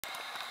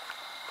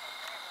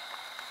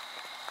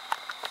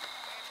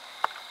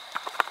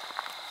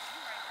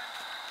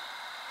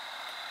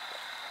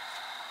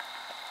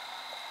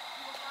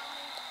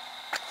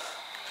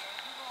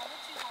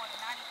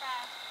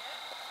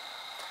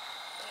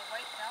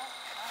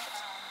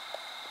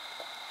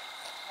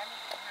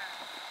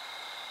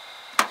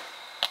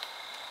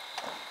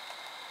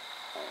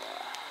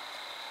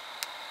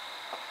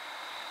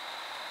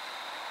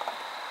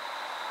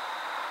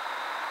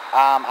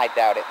I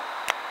doubt it.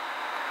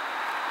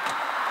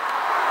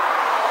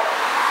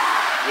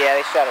 Yeah,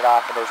 they shut it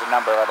off, and there's a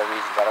number of other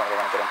reasons I don't really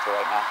want to get into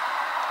right now.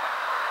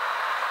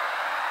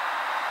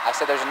 I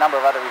said there's a number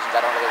of other reasons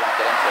I don't really want to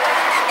get into right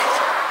now.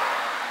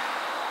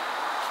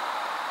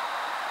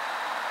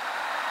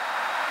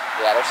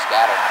 Yeah, they're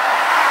scattered.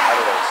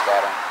 Everybody's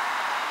scattering.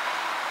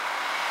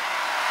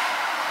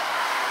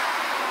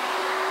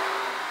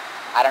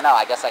 I don't know.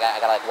 I guess I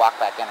gotta like walk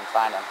back in and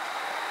find him.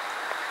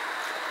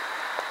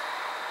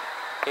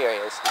 Here he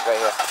is. He's right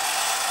here.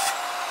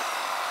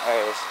 There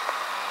he is.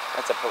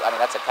 That's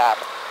a cop.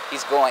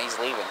 He's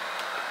leaving.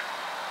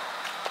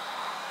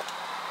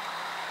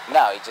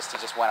 No, he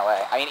just went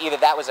away. I mean, either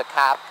that was a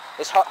cop.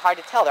 It's hard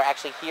to tell. They're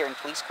actually here in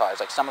police cars.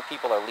 Like, some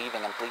people are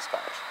leaving in police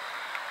cars.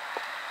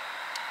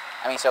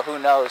 I mean, so who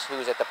knows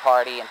who's at the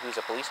party and who's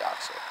a police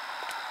officer?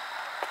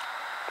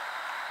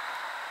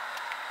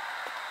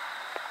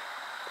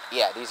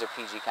 Yeah, these are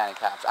PG County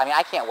cops. I mean,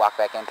 I can't walk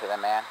back into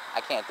them, man.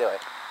 I can't do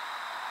it.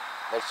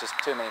 There's just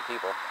too many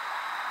people.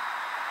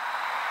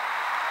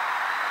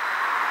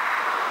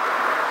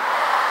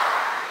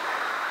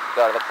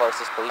 Go to the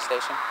closest police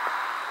station.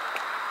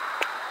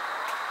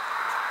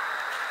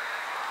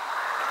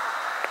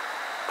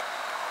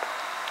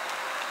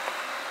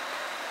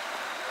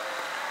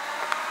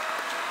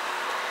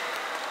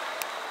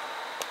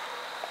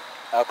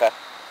 Okay.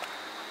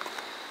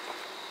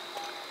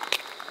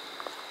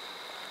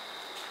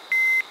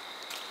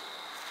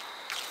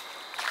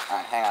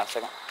 Alright, hang on a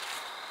second.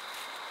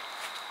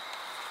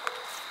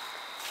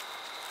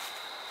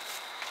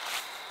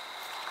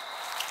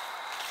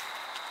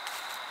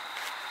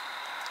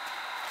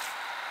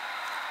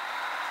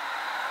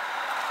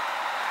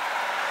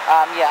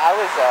 Yeah, I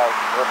was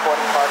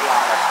reporting party on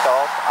an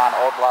assault on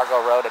Old Largo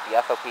Road at the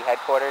FOP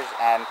headquarters,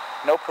 and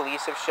no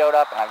police have showed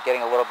up, and I'm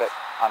getting a little bit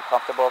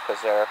uncomfortable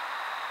because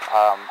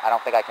I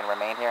don't think I can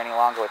remain here any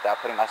longer without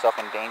putting myself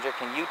in danger.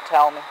 Can you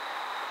tell me?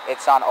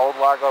 It's on Old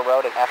Largo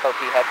Road at FOP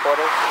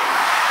headquarters,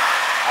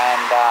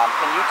 and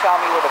can you tell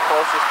me where the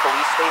closest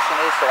police station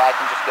is so I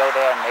can just go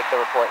there and make the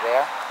report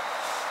there?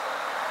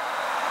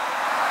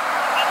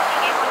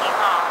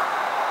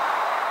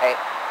 Hey,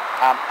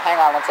 hang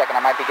on 1 second.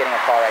 I might be getting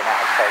a call right now.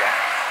 Hold on.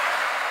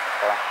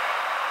 Hold on.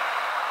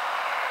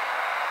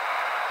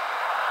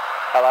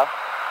 Hello?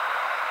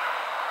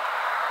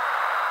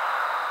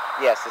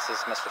 Yes, this is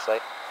Mr.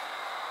 Slate.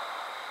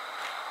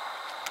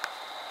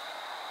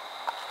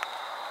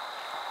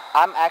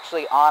 I'm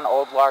actually on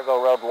Old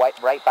Largo Road,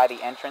 right by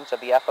the entrance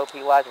of the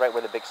FOP Lodge, right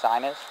where the big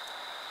sign is.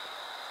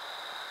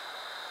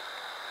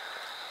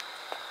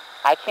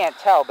 I can't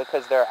tell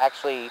because there are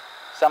actually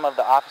some of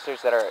the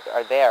officers that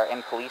are there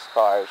in police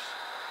cars.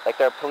 Like,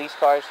 there are police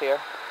cars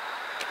here.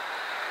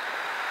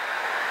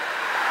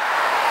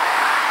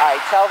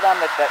 Alright, tell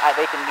them that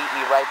they can meet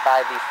me right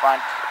by the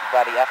front,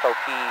 by the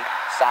FOP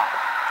sign.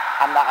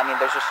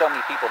 There's just so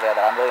many people there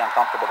that I'm really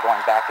uncomfortable going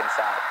back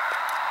inside.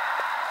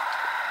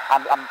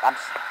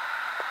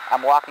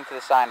 I'm walking to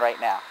the sign right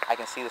now. I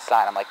can see the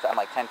sign. I'm like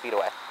 10 feet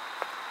away.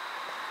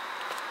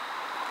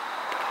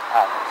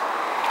 Alright.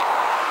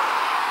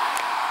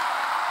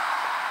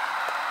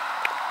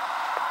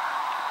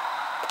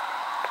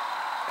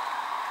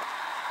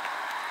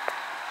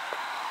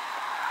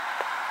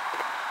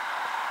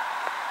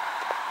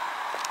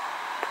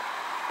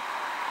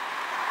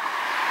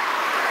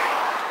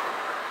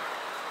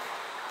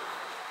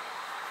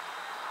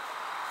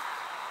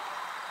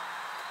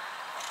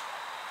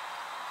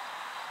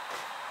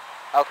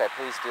 Okay,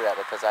 please do that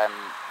because I'm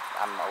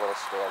a little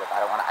scared.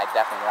 I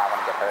definitely do not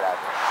want to get hurt out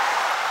here.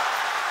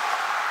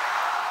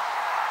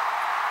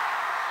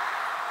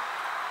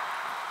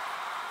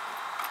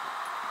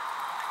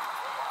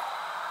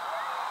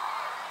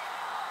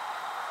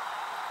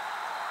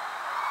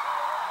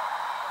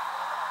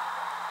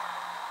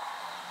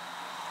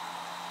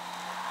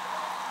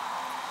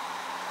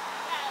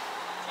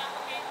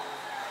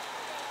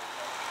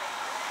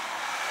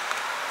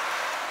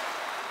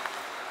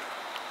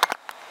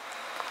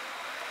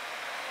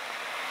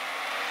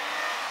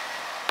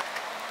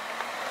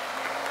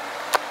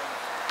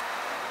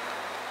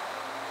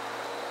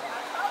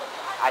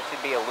 I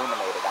should be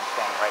illuminated. I'm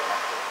standing right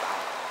next to the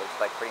sign.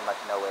 There's like pretty much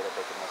no way that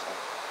they can miss me.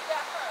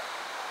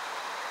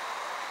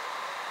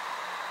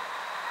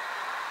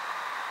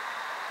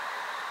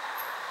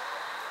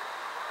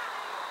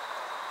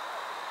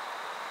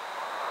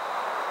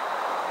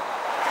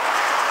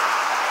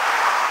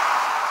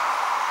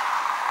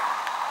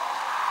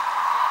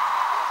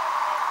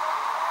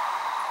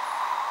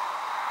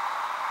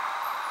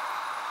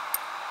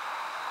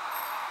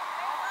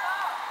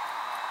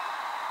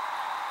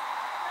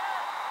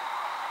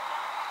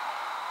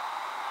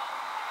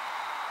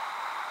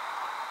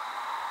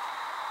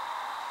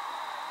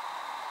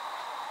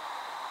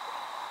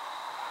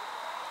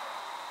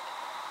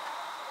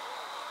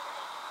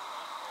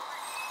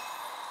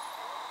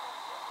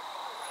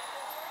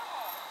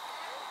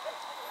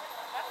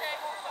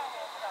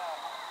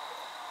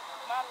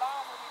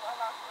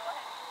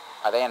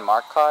 Are they in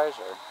marked cars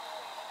or?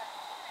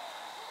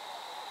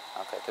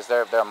 Okay, because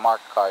there are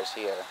marked cars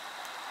here.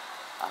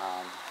 All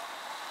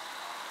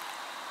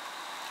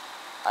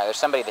right, there's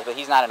somebody, but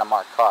he's not in a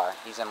marked car.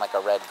 He's in like a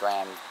red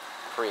Grand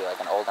Prix, like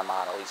an older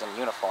model. He's in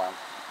uniform.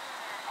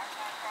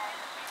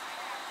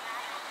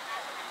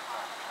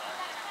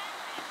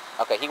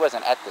 Okay, he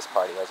wasn't at this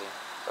party, was he?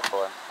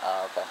 Before?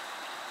 Oh, okay.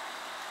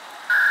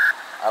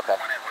 Okay.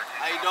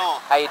 How you doing?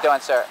 How you doing,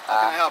 sir? How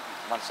can I help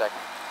you? 1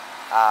 second.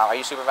 Are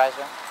you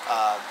supervisor?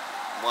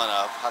 One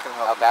of. How can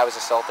I help Okay, I was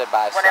assaulted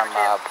by some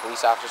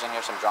police officers in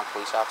here, some drunk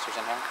police officers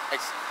in here.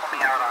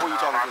 Who are you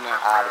talking to now?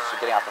 I was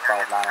just getting off the phone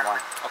with 911.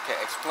 Okay,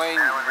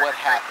 explain what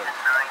happened.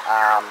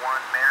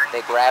 They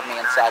grabbed me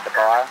inside the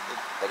bar.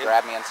 They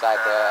grabbed me inside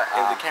the...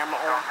 Is the camera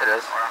on? It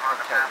is.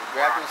 Okay, they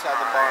grabbed you inside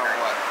the bar and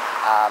what?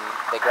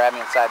 They grabbed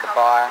me inside the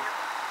bar,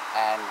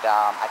 and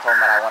I told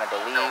them that I wanted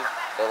to leave.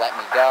 They let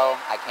me go.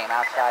 I came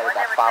outside. The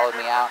guy followed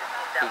me out.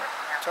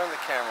 Turn the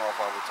camera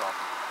off while we're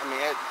talking. I mean,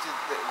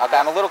 Okay,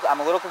 I'm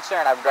a little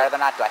concerned. I'd rather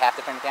not. Do I have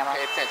to turn the camera off?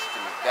 Pay attention to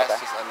me. That's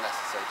just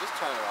unnecessary. Just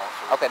turn it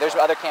off. Okay, there's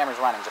other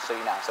cameras running, just so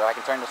you know. So I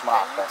can turn this one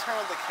off. Can you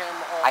turn the camera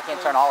off? I can't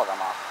turn all of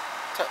them off.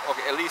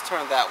 Okay, at least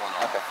turn that one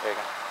off. Okay, there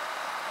you go.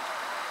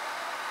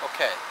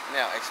 Okay,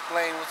 now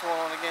explain what's going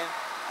on again.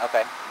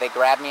 Okay, they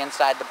grabbed me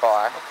inside the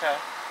bar. Okay.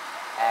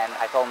 And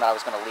I told them that I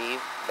was going to leave.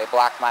 They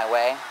blocked my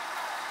way.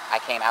 I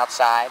came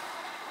outside,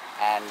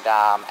 and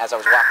as I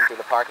was walking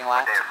through the parking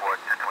lot...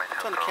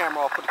 Turn the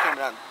camera off, put the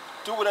camera down.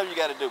 Do whatever you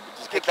got to do, but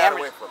just get that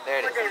away from it.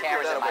 There it is. The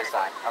camera's on my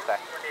side. Okay.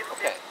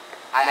 Okay.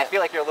 I feel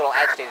like you're a little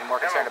agitated and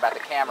more concerned about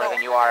the camera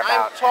than you are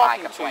about my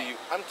complaint.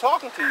 I'm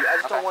talking to you. I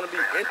just don't want to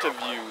be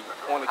interviewed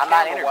on the I'm camera.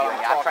 not interviewing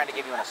you. I'm trying to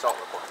give you an assault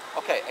report.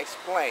 Okay,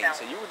 explain.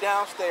 So you were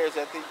downstairs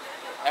at the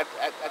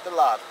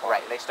lodge party.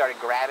 Right. They started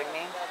grabbing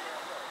me,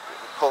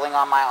 pulling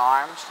on my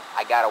arms.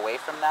 I got away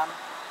from them.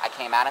 I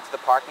came out into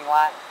the parking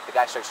lot. The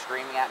guy starts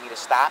screaming at me to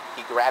stop.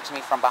 He grabs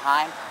me from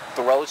behind,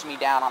 throws me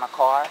down on a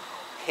car,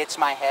 hits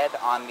my head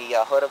on the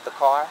hood of the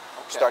car,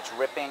 starts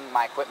ripping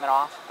my equipment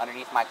off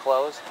underneath my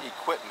clothes.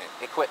 Equipment?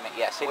 Equipment,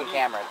 yes, hidden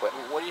camera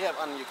equipment. What do you have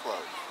under your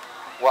clothes?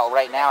 Well,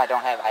 right now I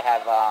don't have, I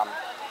have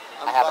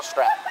a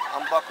strap.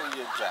 Unbuckle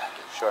your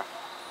jacket. Sure.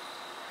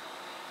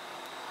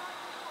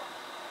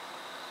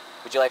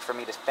 Would you like for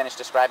me to finish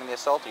describing the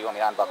assault, or you want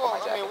me to unbuckle my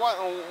jacket?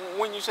 I mean,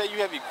 when you say you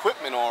have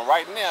equipment on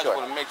right now, I just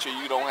want to make sure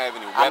you don't have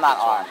any weapons I'm not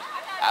armed. on you.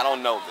 I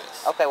don't know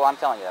this. Okay, well I'm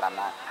telling you that I'm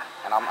not,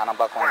 and I'm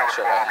unbuckling my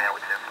shirt right now.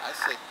 I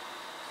see.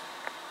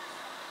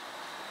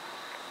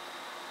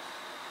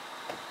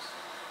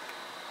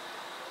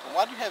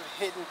 Why do you have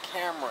hidden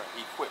camera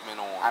equipment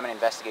on? I'm an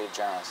investigative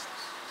journalist.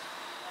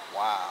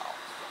 Wow.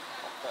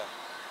 Okay.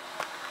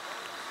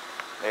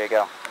 There you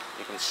go.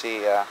 You can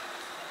see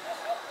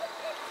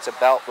it's a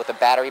belt with a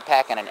battery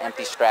pack and an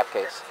empty strap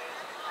case.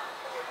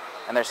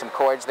 And there's some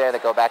cords there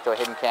that go back to a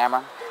hidden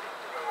camera.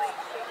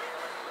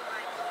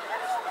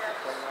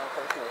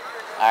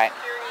 All right.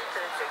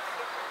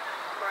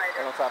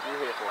 Right on top of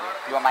your head for me.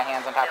 You want my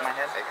hands on top of my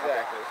head?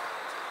 Exactly. Okay.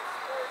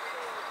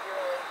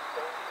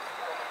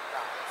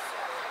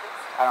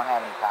 I don't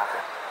have any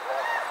pockets.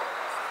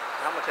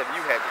 How much have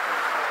you had to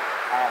drink?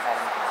 I haven't had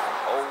anything.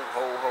 Ho.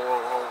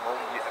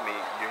 I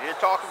mean, you're here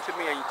talking to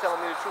me and you're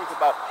telling me the truth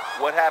about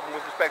what happened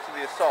with respect to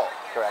the assault.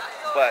 Correct.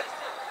 But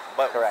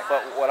Correct.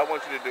 But what I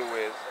want you to do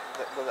is,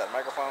 was that a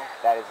microphone?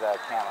 That is a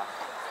camera.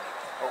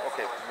 Oh,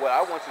 okay. What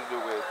I want you to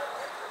do is,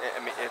 I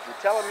mean, if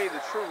you're telling me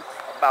the truth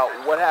about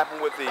what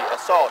happened with the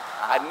assault,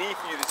 I need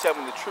for you to tell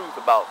me the truth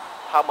about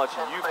how much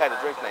you've had to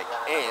drink tonight.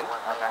 And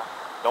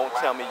don't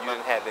tell me you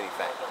didn't have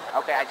anything.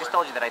 Okay, I just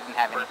told you that I didn't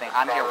have anything.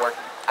 I'm here working.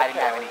 I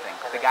didn't have anything.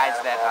 The guys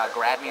that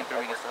grabbed me and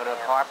threw me against the hood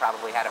of the car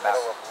probably had about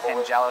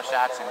 10 Jello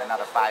shots and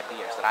another 5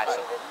 beers that I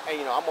saw.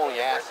 Hey, you know, I'm only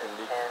asking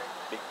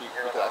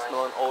because I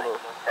smell an odor.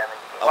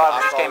 Well,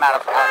 I just came out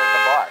of the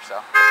bar,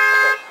 so.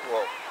 Okay,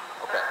 well,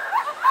 okay.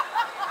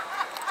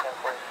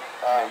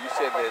 You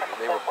said that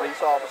they were police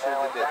officers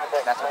that did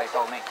it. That's what they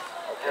told me.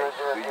 Okay.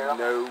 Do you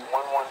know,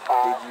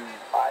 do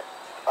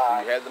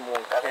you have them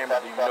on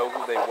camera? Do you know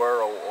who they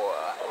were, or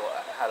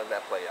how did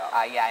that play out?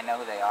 Yeah, I know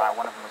who they are.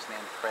 One of them was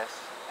named Chris,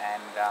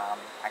 and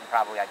I can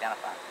probably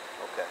identify him.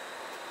 Okay.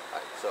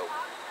 All right, so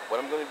what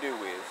I'm going to do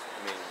is,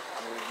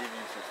 I'm going to give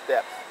you some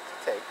steps to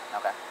take.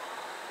 Okay.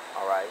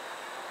 All right.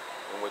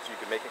 In which you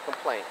can make a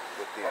complaint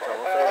with the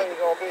Internal Affairs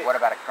Division. What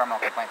about a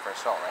criminal complaint for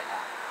assault right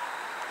now?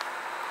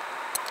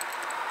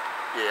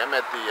 Yeah, I'm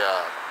at the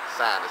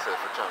sign that says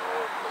Fraternal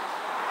Order Police.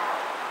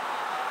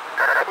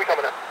 We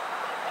coming up.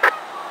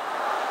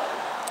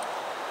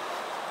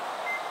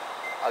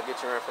 I'll get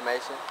your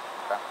information,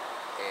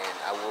 and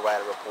I will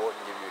write a report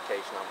and give you a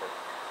case number.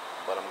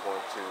 But I'm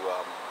going to, a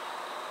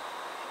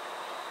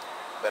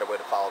better way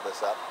to follow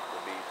this up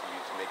would be for you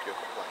to make your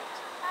complaint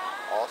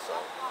also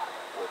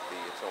with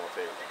the Internal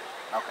Affairs Division.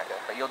 Okay.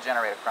 But you'll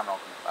generate a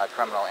criminal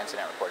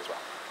incident report as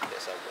well.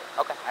 Yes, I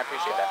will. Okay, I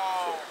appreciate that.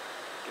 Sure.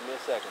 Give me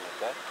a second,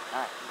 okay? All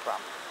right, no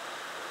problem.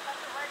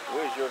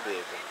 Where's your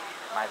vehicle?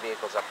 My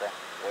vehicle's up there.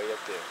 Way up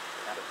there.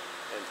 Yeah.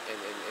 And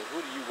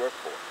who do you work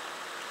for?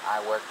 I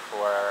work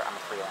for, I'm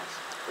a freelance.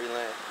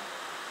 Freelance?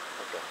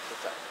 Okay,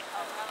 what's up?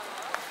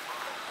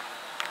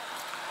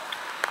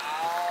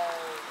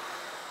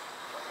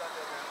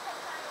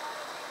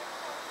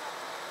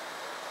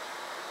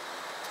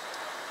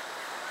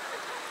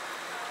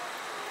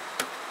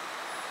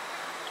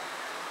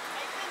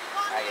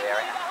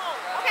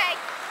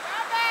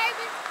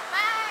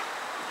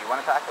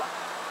 want to talk to him?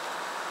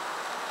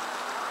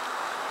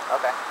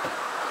 Okay.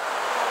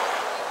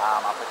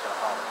 I'll put you on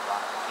the phone if you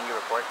want. Can you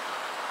report?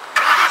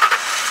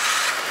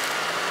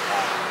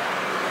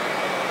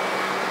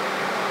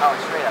 Oh,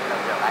 straight up, no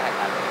joke. I had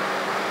nothing.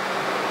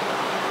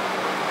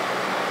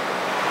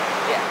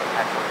 Yeah,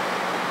 absolutely.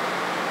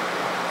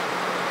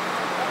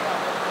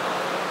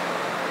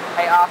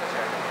 Hey,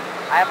 officer.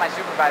 I have my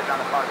supervisor on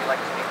the phone. If you'd like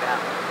to speak to him,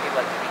 he'd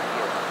like to speak to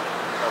you.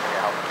 He's over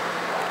here helping.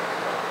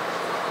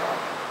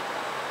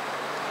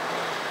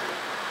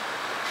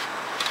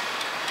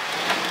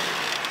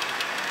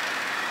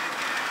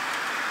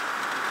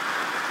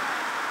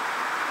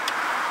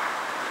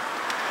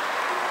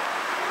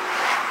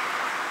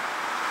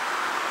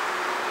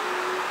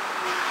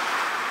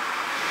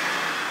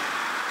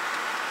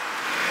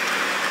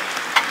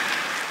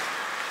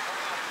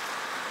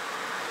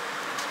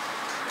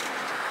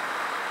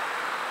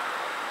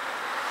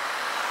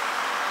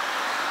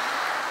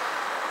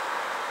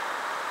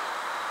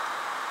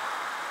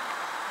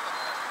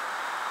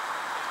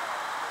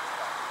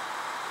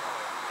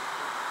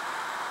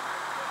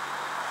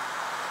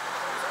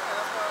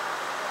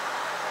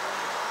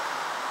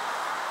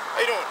 How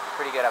you doing?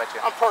 Pretty good. How about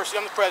you? I'm Percy.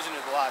 I'm the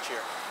president of the lodge here.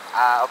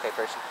 Okay,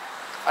 Percy.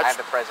 I have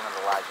the president of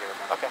the lodge here with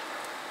me. Okay.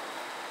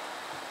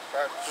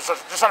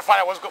 Just trying to find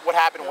out what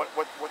happened. What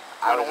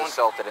I was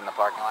assaulted in the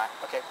parking lot.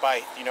 Okay.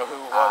 By, do you know who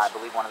it was? I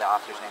believe one of the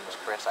officers' name was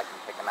Chris. I can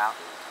pick him out.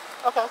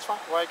 Okay, that's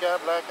fine. White guy,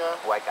 black guy.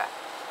 White guy.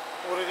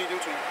 What did he do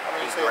to you? I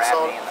mean, He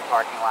grabbed me in the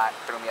parking lot,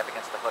 threw me up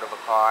against the hood of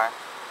a car,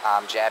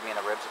 jabbed me in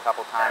the ribs a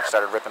couple times,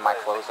 started ripping my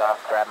clothes off,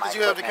 grabbed my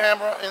Did you have the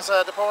camera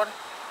inside the party?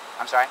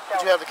 I'm sorry?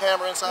 Did you have the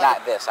camera inside?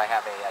 Not this. I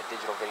have a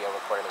digital video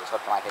recorder that was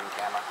hooked to my hidden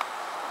camera.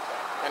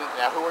 And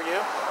now, who are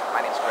you? My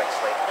name's Greg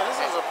Slayton. And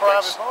this is a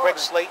private party. Greg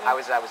Slayton? I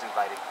was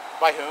invited.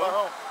 By whom?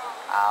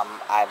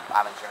 I'm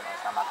a journalist.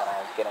 I'm not going to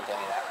get into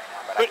any of that right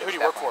now. But Who do you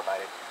work for?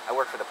 Invited. I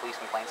work for the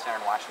Police Complaint Center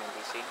in Washington,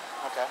 D.C.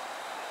 Okay.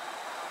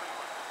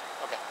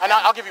 Okay. And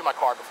I'll give you my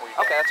card before you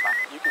go. Okay, that's fine.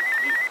 You can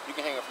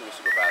hang up from your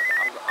supervisor.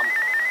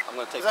 I'm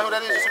going to take. Is that who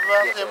that is, your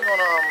supervisor? Yes, yeah, we're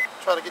going to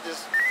try to get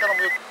this. Tell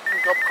them we'll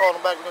call them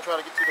back. We're going to try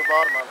to get to the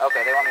bottom of it.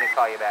 Okay, they want me to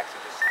call you back, so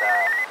just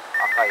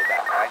I'll call you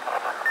back. All right.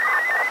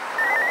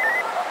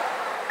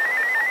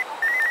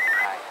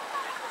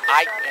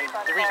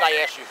 And the reason I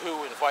asked you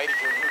who invited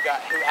you and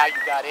how you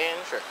got in,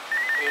 Sure,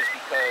 is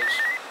because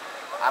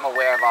I'm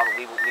aware of all the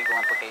legal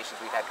implications.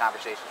 We've had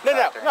conversations.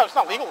 no, it's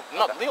not legal.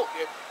 Not legal.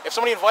 If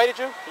somebody invited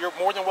you, you're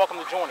more than welcome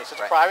to join us.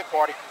 It's a private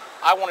party.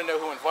 I want to know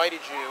who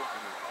invited you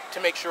to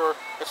make sure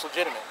it's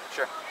legitimate.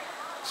 Sure.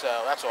 So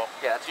that's all.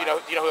 Yeah, that's do you know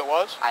who it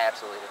was? I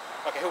absolutely do.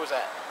 Okay, who was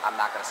that? I'm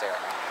not going to say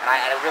right now. And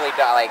I really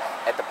don't, like,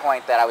 at the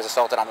point that I was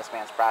assaulted on this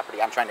man's property,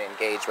 I'm trying to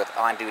engage with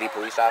on-duty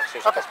police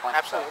officers at this point.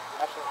 Absolutely,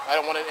 absolutely. I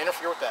don't want to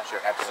interfere with that.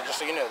 Sure, absolutely. So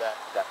just so you know that.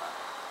 Definitely.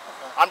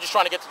 Okay. I'm just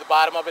trying to get to the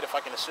bottom of it. If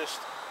I can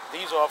assist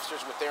these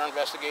officers with their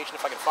investigation,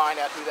 if I can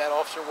find out who that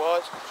officer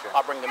was, sure,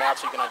 I'll bring them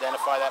out so you can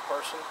identify that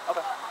person.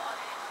 Okay.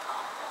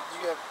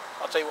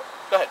 I'll tell you what.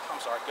 Go ahead. I'm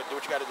sorry. Do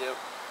what you got to do.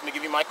 Let me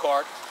give you my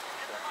card.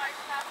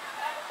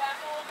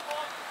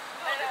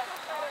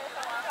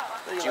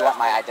 Do you want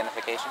my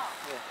identification?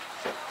 Yeah.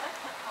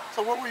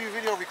 So what were you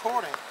video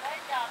recording?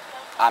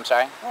 I'm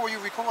sorry? What were you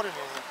recording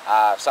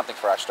in? Something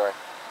for our story.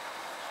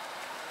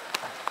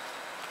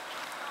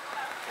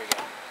 Here you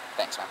go.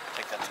 Thanks, man.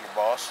 Take that to your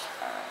boss.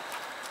 All right.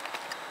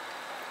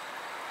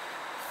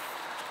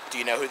 Do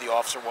you know who the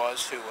officer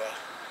was who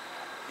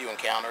you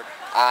encountered?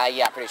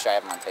 Yeah, I'm pretty sure I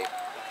have him on tape.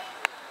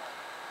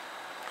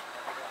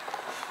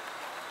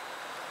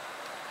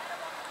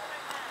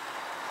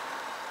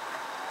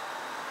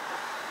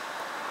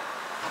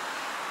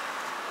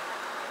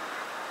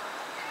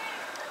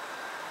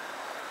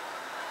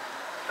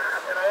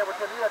 Can I ever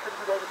tell you I couldn't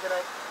do David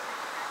tonight?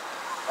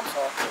 I'm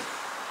sorry.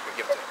 Here,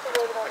 give it to me. I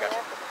got you.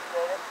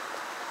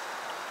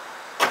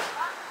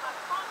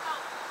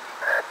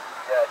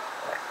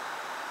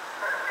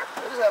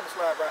 We'll just have him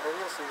slide right here.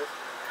 We'll see this.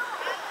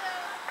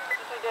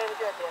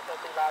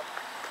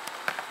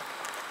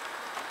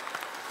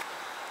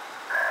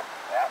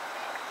 Yeah.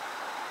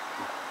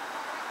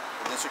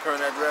 Is this your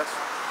current address?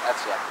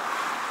 That's it.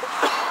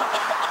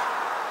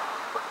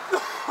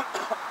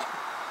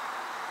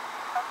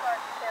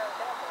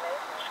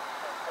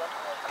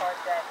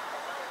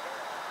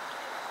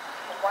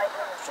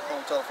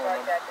 Telephone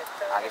number.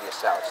 I'll give you a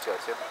cell. It's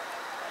 202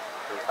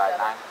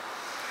 359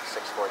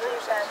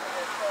 6406.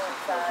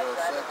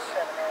 6406.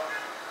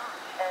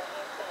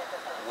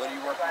 What do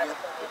you work with?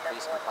 The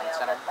Police Complaint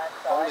Center.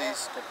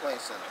 Police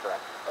Complaint Center. Correct.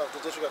 Of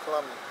the District of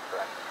Columbia.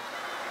 Correct.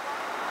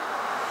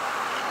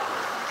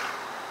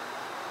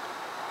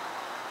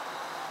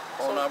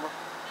 Phone number?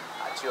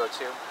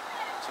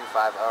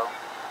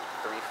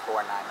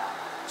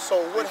 202-250-3499. So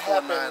what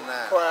happened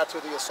prior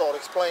to the assault?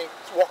 Explain,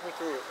 walk me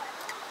through it.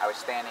 I was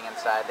standing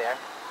inside there.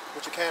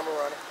 With your camera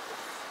running.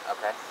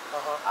 Okay.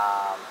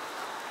 Uh-huh.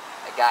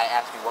 A guy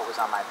asked me what was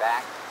on my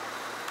back.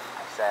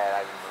 I said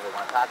I didn't really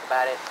want to talk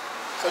about it.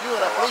 So you're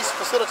in a police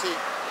facility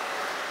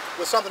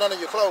with something under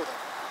your clothing?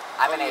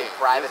 I'm in a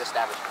private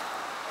establishment.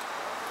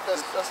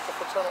 That's the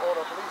Fraternal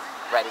Order of Police.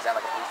 Right, is that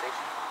like a police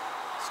station?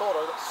 Sort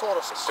of like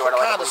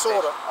a Kind of, police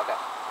sort station. of. Okay.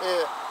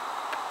 Yeah.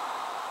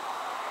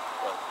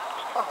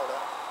 I'll hold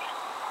that.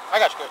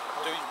 I got you. Good.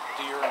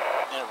 Do your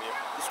interview.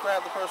 Describe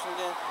the person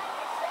again.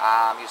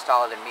 He was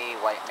taller than me,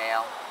 white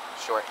male,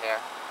 short hair.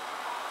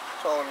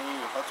 Taller than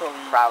you. How tall are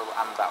you? Probably,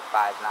 I'm about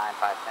 5'9",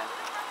 5'10".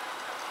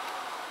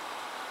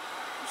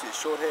 You said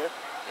short hair?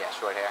 Yeah,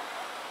 short hair.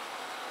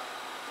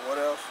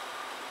 What else?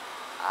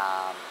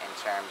 In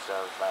terms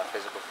of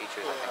physical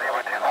features, I think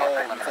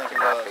limited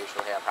to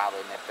facial hair,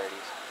 probably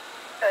mid-30s.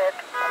 I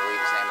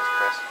believe his name is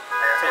Chris.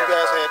 So you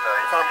guys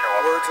had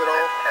words at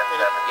all?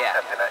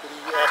 Yeah. Did he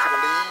ask you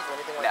to leave or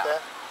anything like No.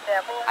 that?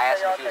 I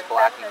asked him if he was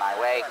blocking my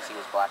way, because he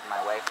was blocking my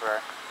way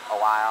for a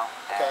while,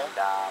 Okay. and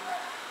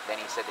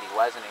then he said that he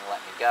wasn't, and he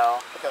let me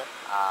go. Okay.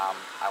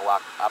 I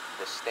walked up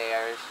the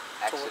stairs,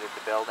 exited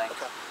the building.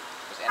 Okay.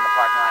 Was in the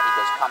parking lot. He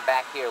goes, "Come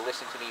back here,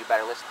 listen to me, you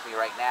better listen to me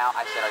right now."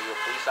 I said, "Are you a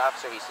police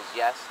officer?" He says,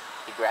 "Yes."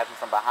 He grabs me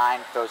from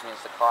behind, throws me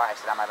into the car. I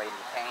said, "Am I being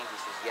detained?" He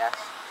says, "Yes."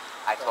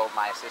 I told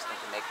my assistant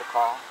to make the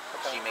call.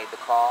 Okay. She made the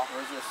call.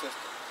 Where's your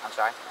assistant? I'm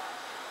sorry?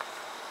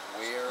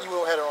 Where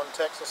You had her on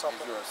text or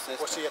something? is your assistant?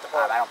 Was she at the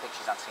party? I don't think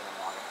she's on scene any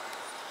longer.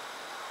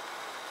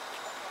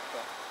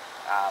 Okay.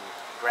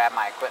 Grabbed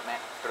my equipment,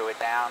 threw it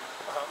down.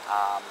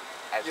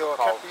 As the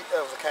call, It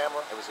was a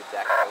camera? it was a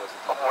deck, it was a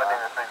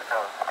DVR.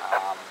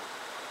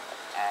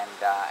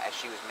 As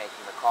she was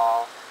making the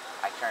call,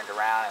 I turned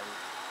around and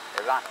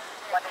they're gone.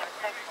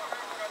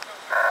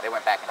 They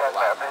went back into the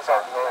lot.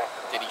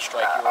 Did he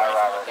strike you or anything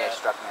like Yeah, he that?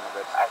 struck me in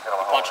the ribs.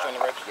 He punched you in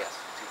the ribs? Yes,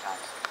 2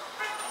 times.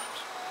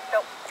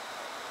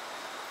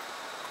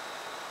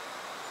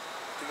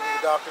 Do you need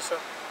a doctor, sir?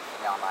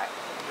 No, I'm right.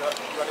 You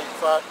need the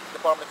fire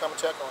department to come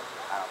and check on you?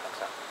 I don't think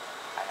so.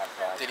 I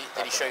have. Did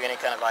he show you any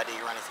kind of ID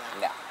or anything?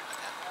 No.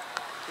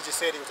 He just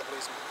said he was a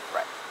policeman.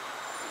 Right.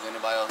 Is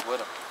anybody else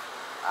with him?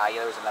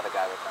 Yeah, there was another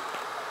guy with him.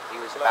 He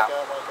was Black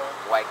about guy, white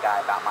guy? white guy,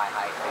 about my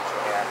height, facial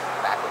hair,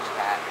 backwards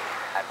hat.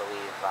 I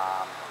believe.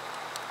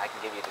 I can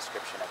give you a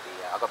description of the.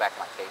 I'll go back to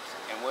my tapes.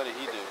 And what did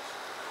he do?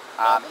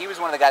 He was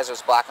one of the guys that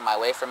was blocking my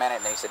way for a minute,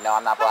 and then he said, "No,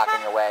 I'm not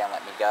blocking your way," and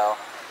let me go.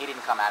 He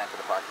didn't come out into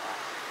the parking lot.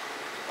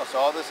 Oh, so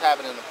all this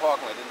happened in the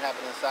parking lot. It didn't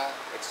happen inside?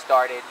 It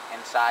started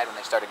inside when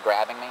they started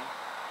grabbing me,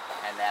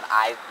 and then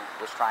I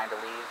was trying to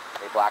leave.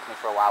 They blocked me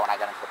for a while. When I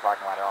got into the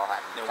parking lot, it all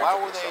happened. Then why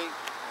were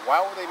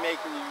they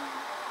making you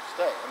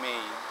stay? I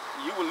mean,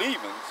 you were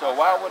leaving, so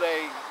why would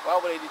they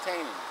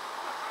detain you?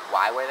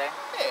 Why were they?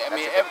 Yeah, I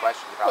mean, that's a good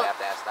question. You probably have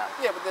to ask them.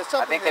 Yeah, but there's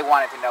something. I think they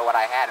wanted to know what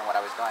I had and what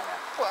I was doing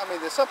there. Well, I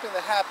mean, there's something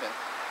that happened.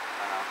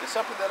 There's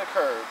something that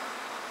occurred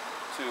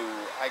to,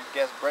 I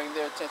guess, bring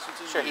their attention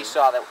to you. Sure, he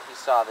saw that. He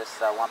saw this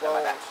lump in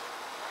my back.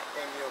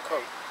 In your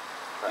coat.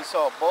 He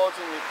saw a bulge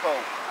in your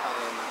coat,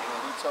 and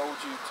he told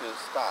you to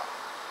stop.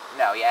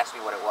 No, he asked me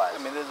what it was. I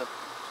mean, there's a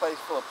place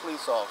full of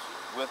police officers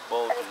with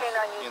bulges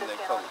in their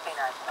coats.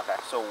 Okay.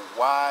 So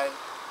why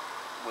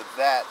would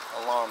that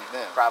alarm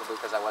them? Probably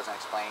because I wasn't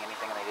explaining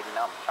anything and they didn't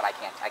know me. But I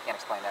can't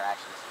explain their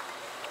actions.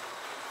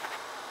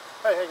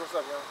 Hey, what's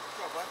up, yo?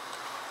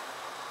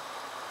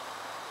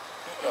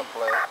 What's up,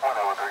 player?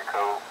 103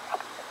 code.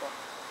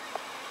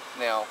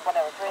 Now, I'm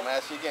going to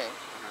ask you again.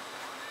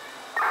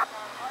 How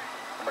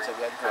much have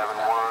you had to drink?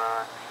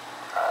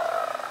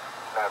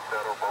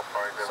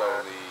 So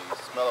the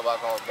smell of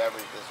alcoholic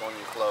beverage that's on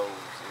your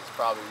clothes is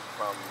probably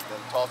from them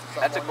tossing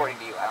something. That's on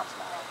according you? to you. I don't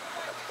smell it.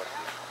 That's according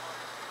to you.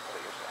 That's what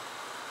you're saying.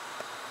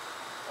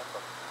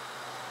 Okay.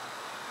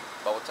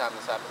 About what time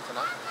this happened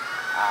tonight?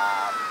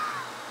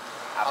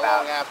 How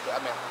About long after? I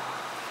mean,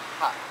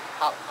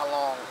 how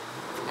long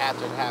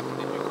after it happened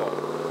did you call?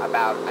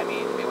 I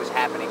mean, it was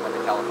happening when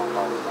the telephone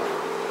call was made.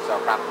 So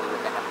probably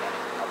within a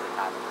minute of the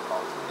time of the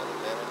call. In a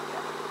minute?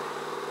 Yeah.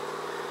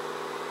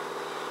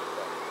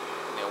 Okay.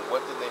 And then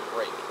what did they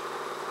break?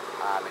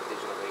 A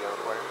digital video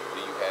recorder.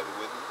 Do you have it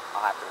with you?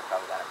 I'll have to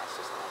recover that at my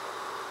system.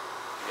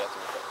 You have to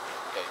recover.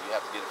 Okay, you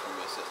have to get it from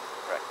your assistant.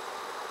 Correct.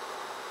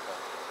 Okay.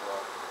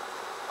 Well,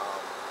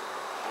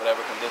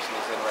 whatever condition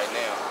it's in right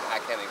now, I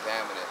can't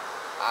examine it.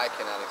 I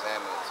cannot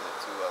examine it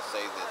to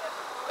say that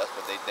that's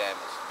what they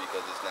damaged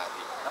because it's not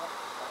here. No.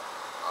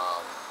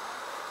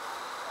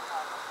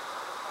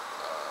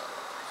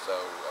 So,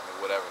 I mean,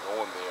 whatever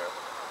going there,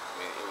 I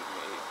mean, it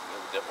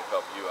would definitely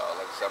help you out.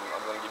 Like I said,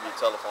 I'm going to give you a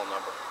telephone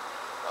number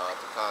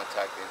to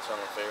contact the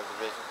Internal Affairs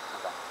Division.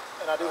 Okay.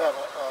 And I do have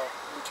a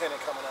lieutenant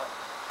coming up.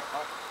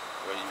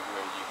 Where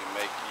you can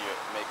make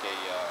a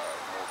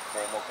more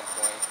formal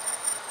complaint,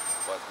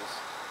 but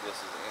this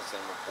is an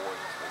incident report.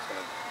 It's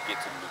going to get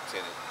to the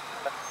lieutenant,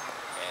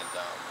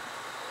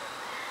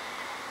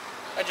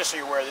 And just so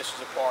you're aware, this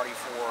is a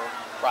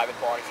private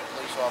party for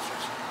police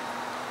officers,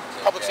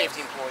 public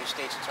safety employees,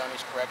 state's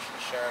attorneys, corrections,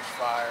 sheriffs,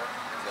 fire,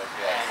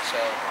 and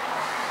so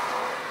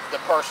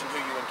the person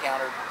who you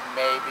encountered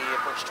may be a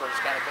Prince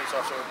George's County police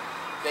officer.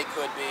 They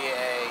could be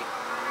a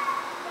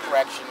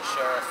corrections,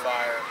 sheriff,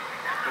 fire,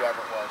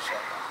 whoever it was. So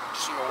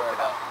just so you're aware of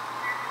that.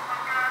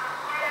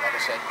 But like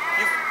I said,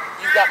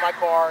 you've got my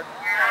card,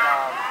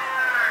 and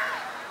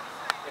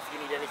if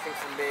you need anything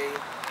from me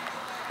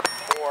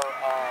or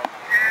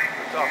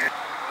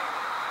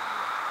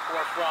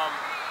or from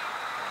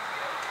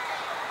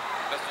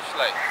Mr.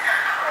 Slate.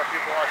 or if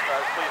you're Barstow,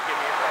 please give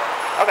me a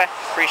call. Okay,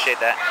 appreciate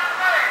that.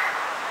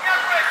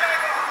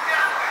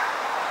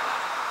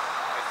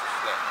 Mr.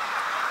 Slate.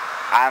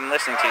 I'm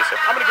listening to you, sir.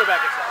 I'm going to go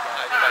back inside,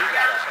 guys. All right, You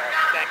got it, sir.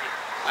 Thank you.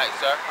 All right,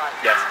 sir.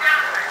 Yes.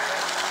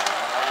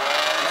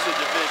 You see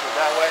your vehicle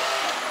that way?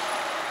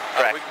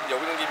 Correct. We're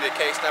going to give you a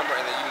case number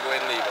and then you can go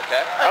ahead and leave,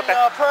 okay? Okay.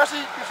 Hey,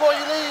 Percy, before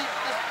you leave,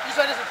 you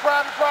said this is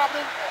private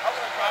property?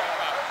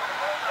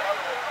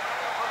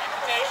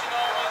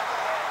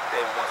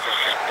 David, one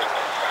second.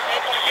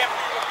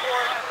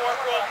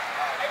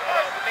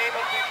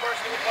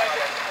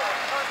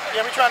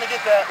 Yeah, we're trying to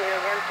get that.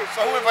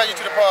 So who invited you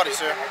to the party,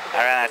 sir?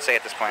 I ran that say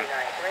at this point. 139.39.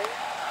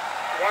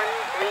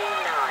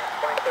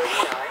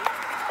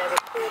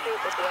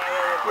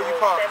 Where you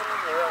parked? 709.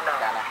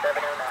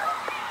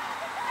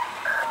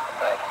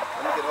 Let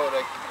me get hold of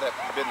that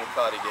business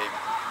card he gave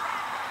you.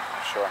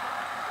 Sure.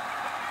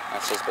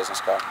 That's his business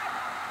card.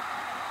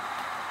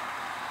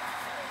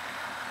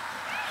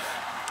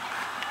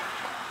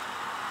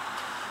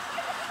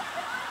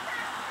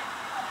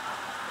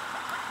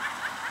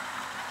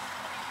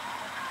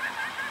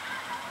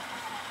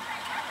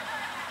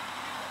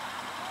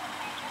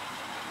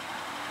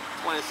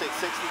 $26.60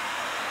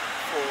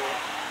 for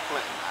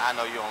Clinton. I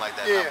know you don't like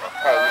that Yeah. number.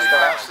 Hey, you still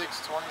have-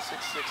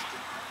 2660.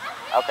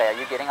 Okay, are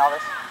you getting all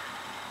this?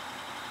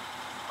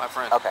 My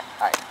friend. Okay,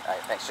 all right,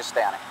 thanks. Just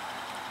stay on it. All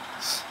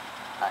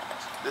right,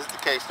 thanks. This is the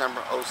case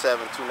number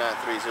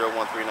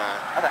 07-293-0139.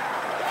 Okay.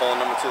 The phone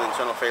number to the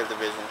Internal Affairs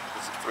Division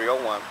is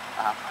 301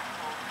 Uh-huh.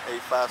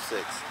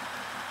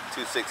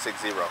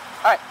 856-2660.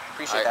 All right,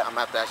 appreciate that. I'm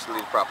going to have to actually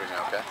leave the property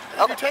now, okay? If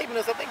you're taping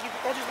this, I think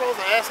don't you supposed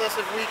to ask us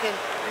if we can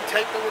be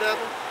taped or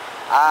whatever?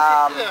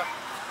 Yeah.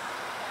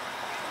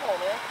 Come on,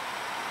 man.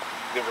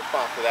 The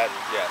response to that is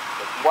yes.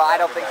 Well, I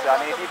don't think so. I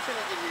mean,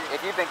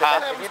 if you think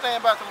that, Have if him you,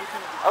 stand by till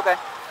Lieutenant get here. okay.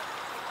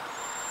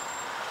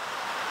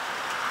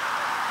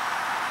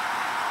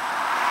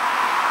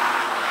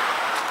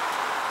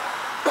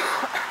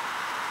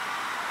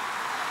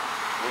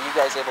 Were you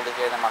guys able to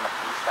hear them on the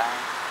police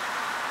siren?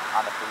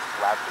 On the police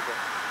loudspeaker?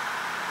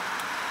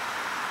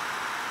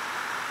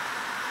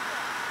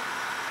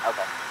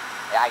 Okay.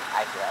 Yeah,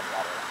 I hear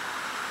that.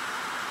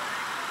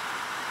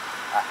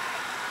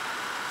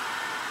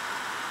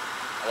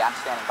 Yeah, I'm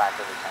standing by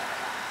for the lieutenant right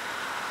now.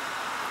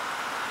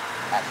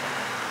 That's it.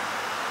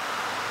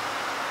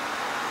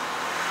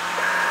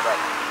 Right.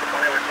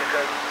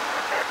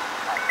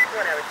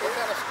 What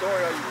kind of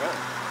story are you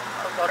running?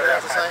 I thought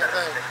that's the same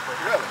thing.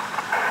 Really?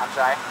 I'm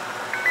sorry?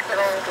 What kind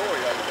of story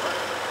are you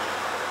running?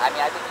 I mean,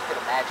 I think you could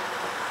imagine.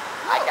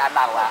 I'm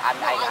not allowed. I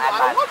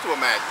don't want to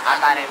imagine. I'm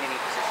not in any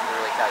position to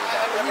really tell you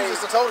that. You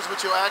just told us with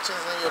your actions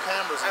and your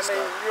cameras and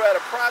stuff. you're at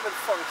a private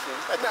function.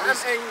 And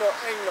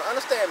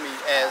understand me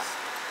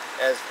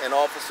as an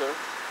officer,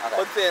 Okay.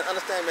 but then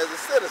understand me as a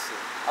citizen.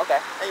 Okay.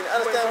 And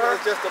understand me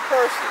as just a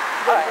person.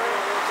 All right.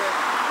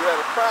 You're at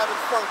a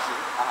private function.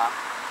 Uh-huh.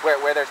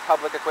 Where there's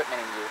public equipment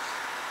in use.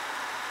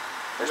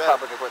 There's You're at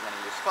public equipment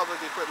in use. Public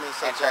equipment In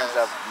such terms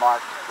as of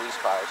marked police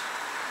cars.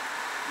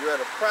 you're at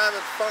a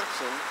private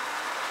function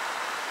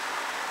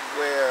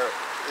where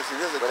this is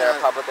a Where there are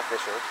county. public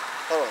officials.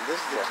 Hold on, this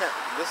is Yeah.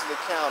 this is a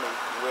county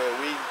where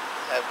we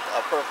have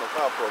a personal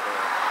car program.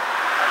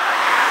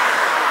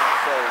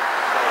 So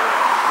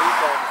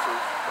police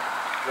officers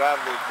drive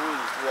their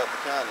crews throughout the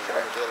county on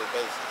a daily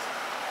basis.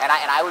 And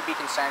I would be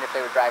concerned if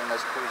they were driving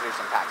those cruisers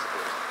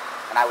intoxicated.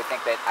 And I would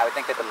think that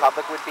the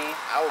public would be,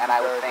 and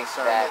I would think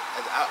that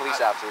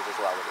police officers as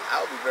well would be. I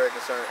would be very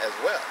concerned as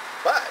well.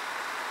 But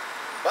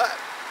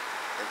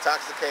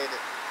intoxicated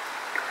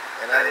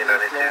and under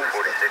the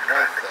influence is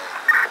one thing.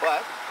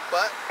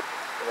 But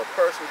if a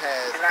person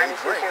has a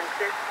drink, or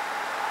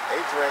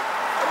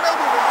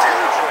maybe even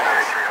two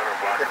drinks,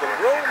 if a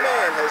grown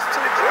man has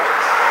two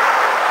drinks,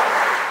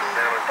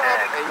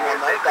 and you're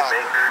not a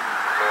doctor,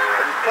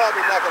 but he's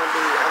probably not going to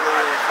be under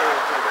the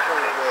influence to the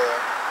point where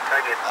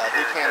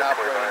he can't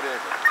operate a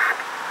vehicle.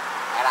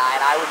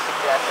 And I would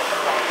suggest that the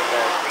fact that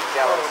the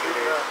retail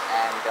shooters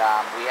and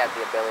we have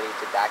the ability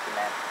to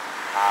document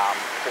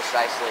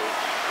precisely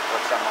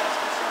what someone is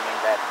consuming,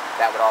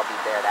 that would all be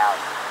bared out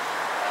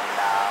in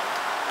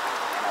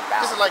a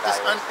balanced This is like this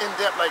evaluation.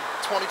 in-depth, like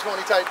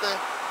 2020 type thing.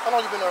 How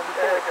long you been on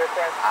record?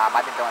 I've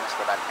been doing this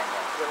for about 10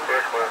 years.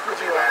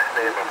 What's your last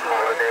name of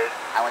holiday?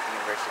 I went to the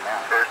University of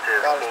Maryland. First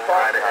is College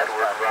Clyde Park.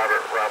 Edward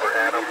Robert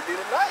That's Adams. what you need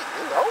to do tonight.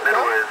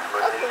 Middle is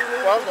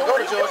Well, I was gonna go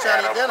to Georgetown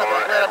to eat dinner, but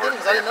I'm glad I didn't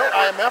because I didn't know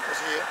IMF was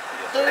here.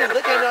 Dude,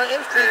 they came down M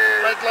Street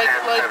like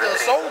the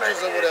soldiers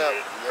or whatever.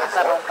 I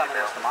thought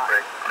homecoming was tomorrow.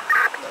 It's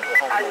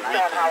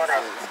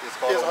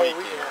called It's a a whole weekend.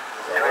 weekend.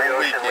 It's a whole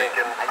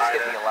weekend. I just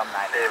get the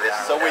alumni.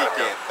 It's a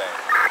weekend thing.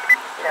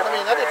 I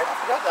mean, I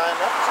forgot the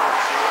IMF was here.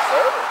 Yes,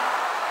 sir.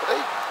 But they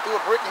threw a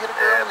brick and hit a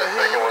girl in the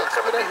head and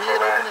split her head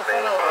open in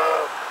front of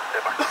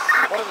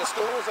one of the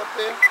stores up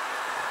there.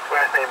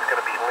 Last name is going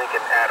to be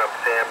Lincoln Adams,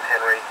 Sam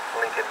Henry,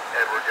 Lincoln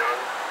Edward Young.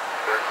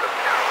 First of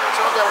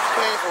So I got what you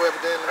came for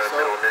evidently.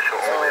 middle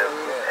initial So, is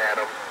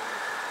Adams.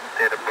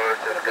 Date of birth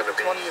I've is been going to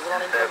be 20 years, I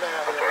don't even come down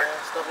here, man.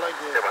 Stuff like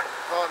this.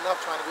 Hard enough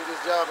trying to do this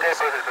job. Date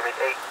of birth is going to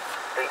be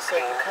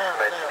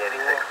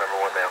 8/18/1986, number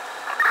 1 now.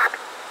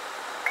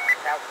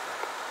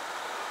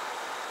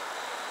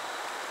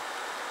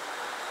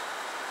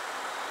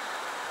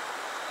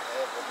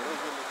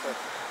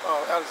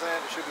 Oh,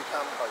 Alexander should be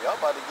coming. Oh, y'all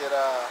about to get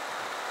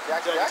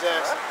Jackson. Jackson.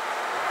 Right?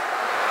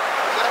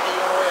 Exactly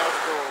on the way out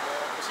the door,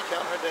 man. But she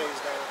counting her days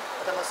down.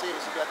 Every time I see her,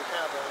 she got the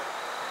countdown.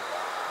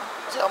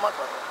 She on my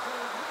class.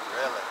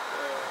 Really?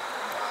 Yeah.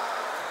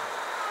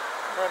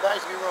 Her and I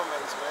used to be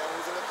roommates, man. We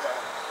was in the car.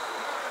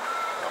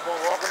 I'm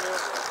gonna walk in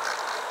there.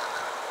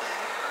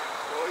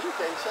 Boy, you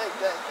can't shake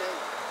that, can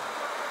you?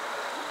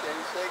 You can't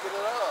shake it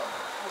at all.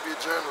 I'm gonna be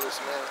a journalist,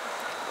 man.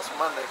 That's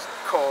my next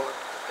calling.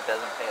 It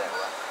doesn't pay that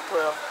well.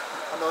 Well,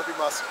 I know it'd be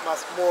my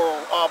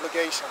moral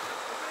obligation.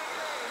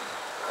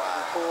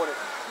 Report it.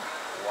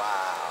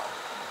 Wow.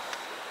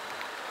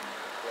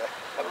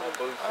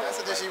 I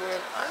suggest she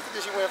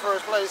win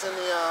first place in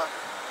the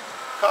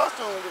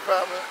costume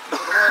department. The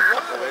one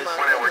jumping with my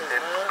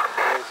goodness, man.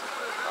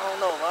 I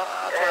don't know.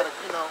 I try to,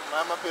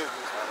 mind my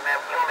business.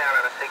 Ma'am, came out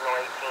on a signal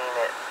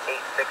 18 at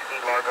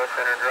 860 Largo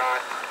Center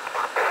Drive.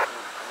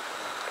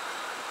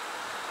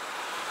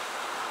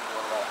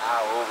 Going about an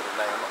hour over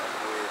tonight. I'm going to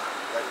go ahead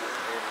and write this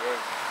 88.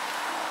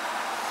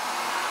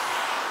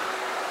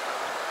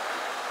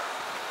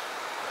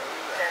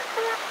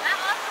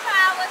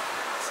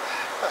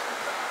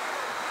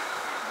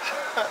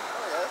 Oh,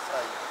 yeah, that's how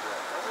you do it.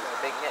 That was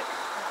a big hit.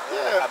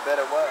 Yeah. I bet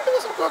it was. There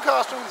was some good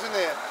costumes in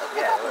there. There was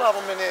a couple of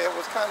them in there. It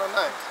was kind of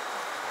nice.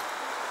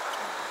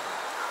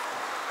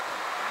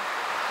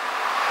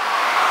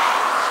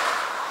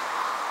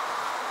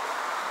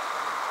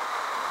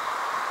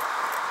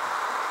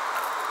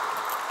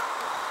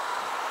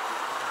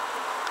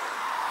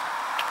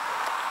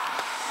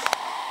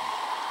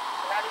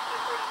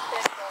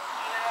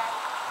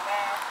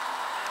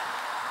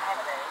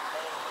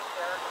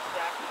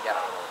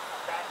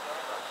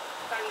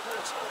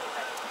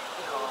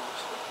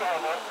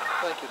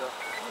 Thank you, though.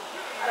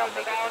 I don't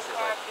think this is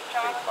like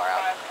pretty far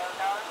out.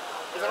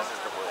 This is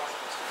the woods.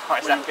 As far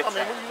as I'm Where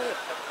concerned. you live?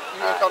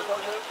 You in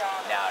California?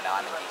 No,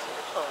 I'm in DC.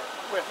 Oh,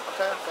 where?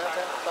 Uptown?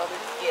 Downtown?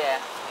 Southeast?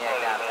 Yeah,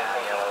 downtown,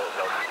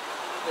 Logan.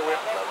 Yeah,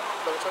 where?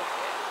 Logan Church?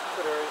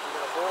 Good area. You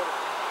can afford it.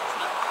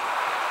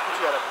 What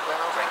you got, a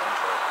penthouse?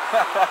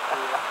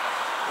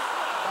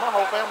 My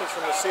whole family's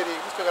from the city.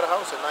 We still got a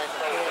house at 9th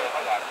and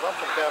 10th. I'm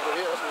from Capitol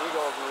Hill. That's where we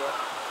all grew up.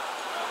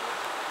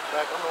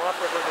 Back, I remember when I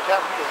first went to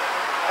Capitol Hill.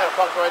 I had a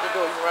park right at the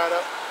door. You can ride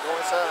up, go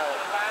inside.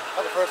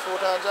 That was the first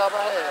full-time job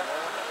I had,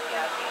 man.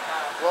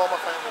 Well, all my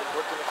family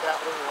worked in the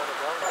Capitol. We went to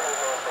Brown.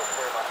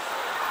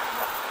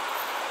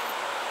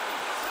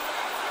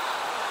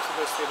 It's a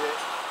good city.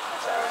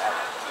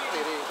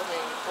 It is. I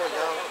mean, for a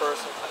young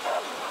person,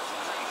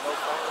 no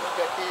fun. When you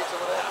got kids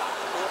over there,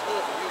 it's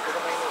good for you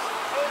because, I mean, there's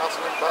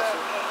hustle and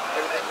bustle,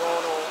 everything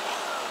going on.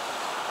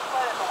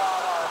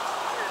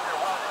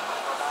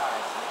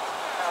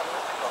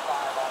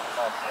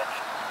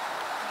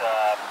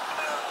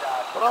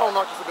 But I don't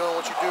knock you for doing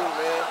what you do,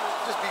 man.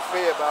 Just be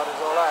fair about it is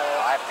all I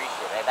ask. I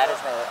appreciate it. That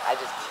is I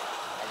just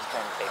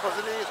turned the paper.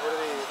 Because it is what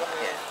it is. I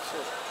mean,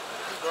 shit.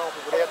 These grown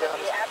people, they have to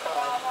understand.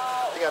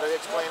 They got to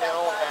explain their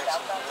own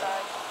actions,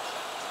 man.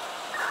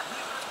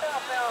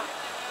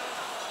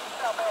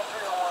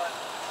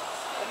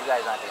 You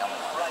guys aren't the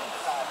only ones.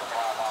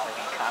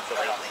 There's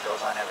consolation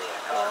goes on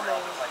everywhere. Well, I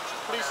mean,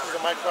 police is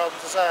a microcosm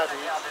society.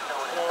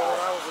 When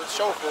I was a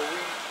chauffeur, we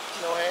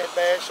had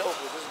bad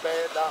chauffeurs, this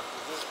bad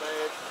doctors, this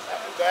bad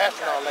the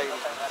astronaut lady.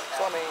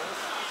 So I mean,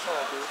 it's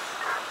all good.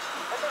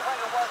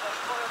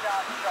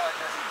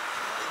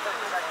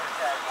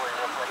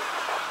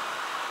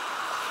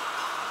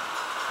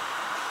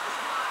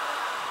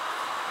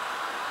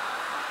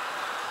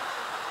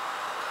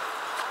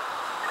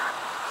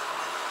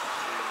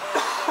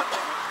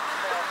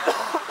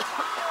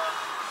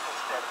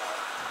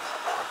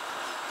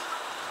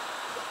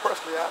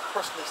 I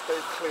personally stay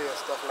clear of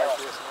stuff like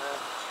this, man.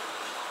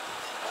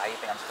 How do you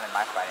think I'm spending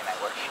my Friday night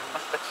working?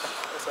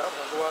 That's how I'm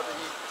gonna go out to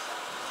eat.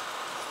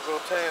 Go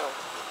to town.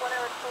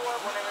 104,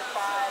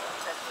 105,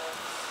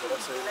 What I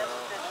say now?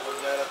 I'm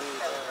glad I did,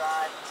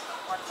 man.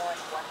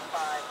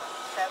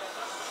 11157.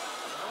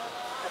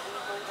 The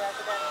Beasley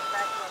resident,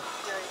 maximum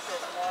security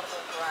says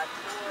audible garage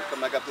door. Come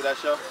back up to that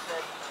show?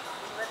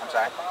 I'm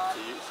sorry?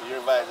 So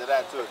you're invited to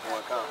that too if you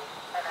want to come.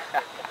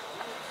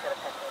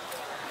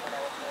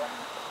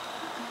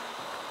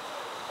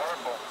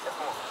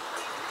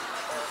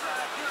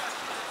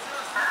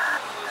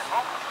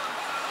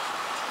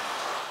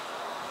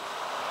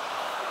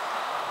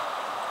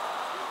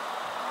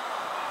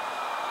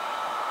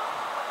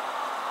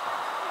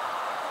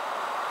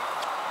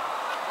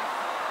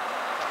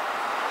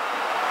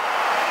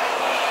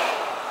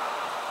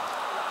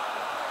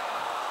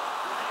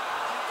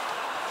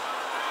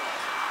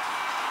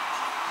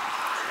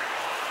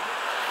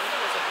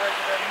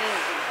 That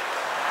music.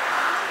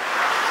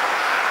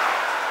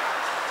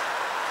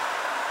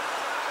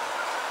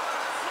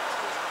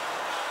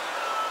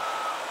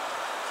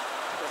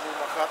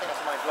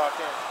 locked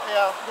in.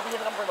 Yeah, I'm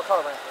gonna bring my car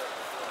around.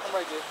 I'm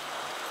right there.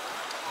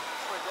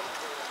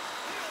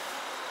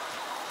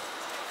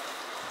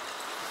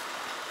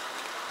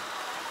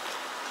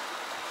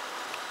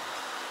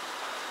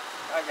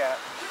 I got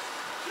it.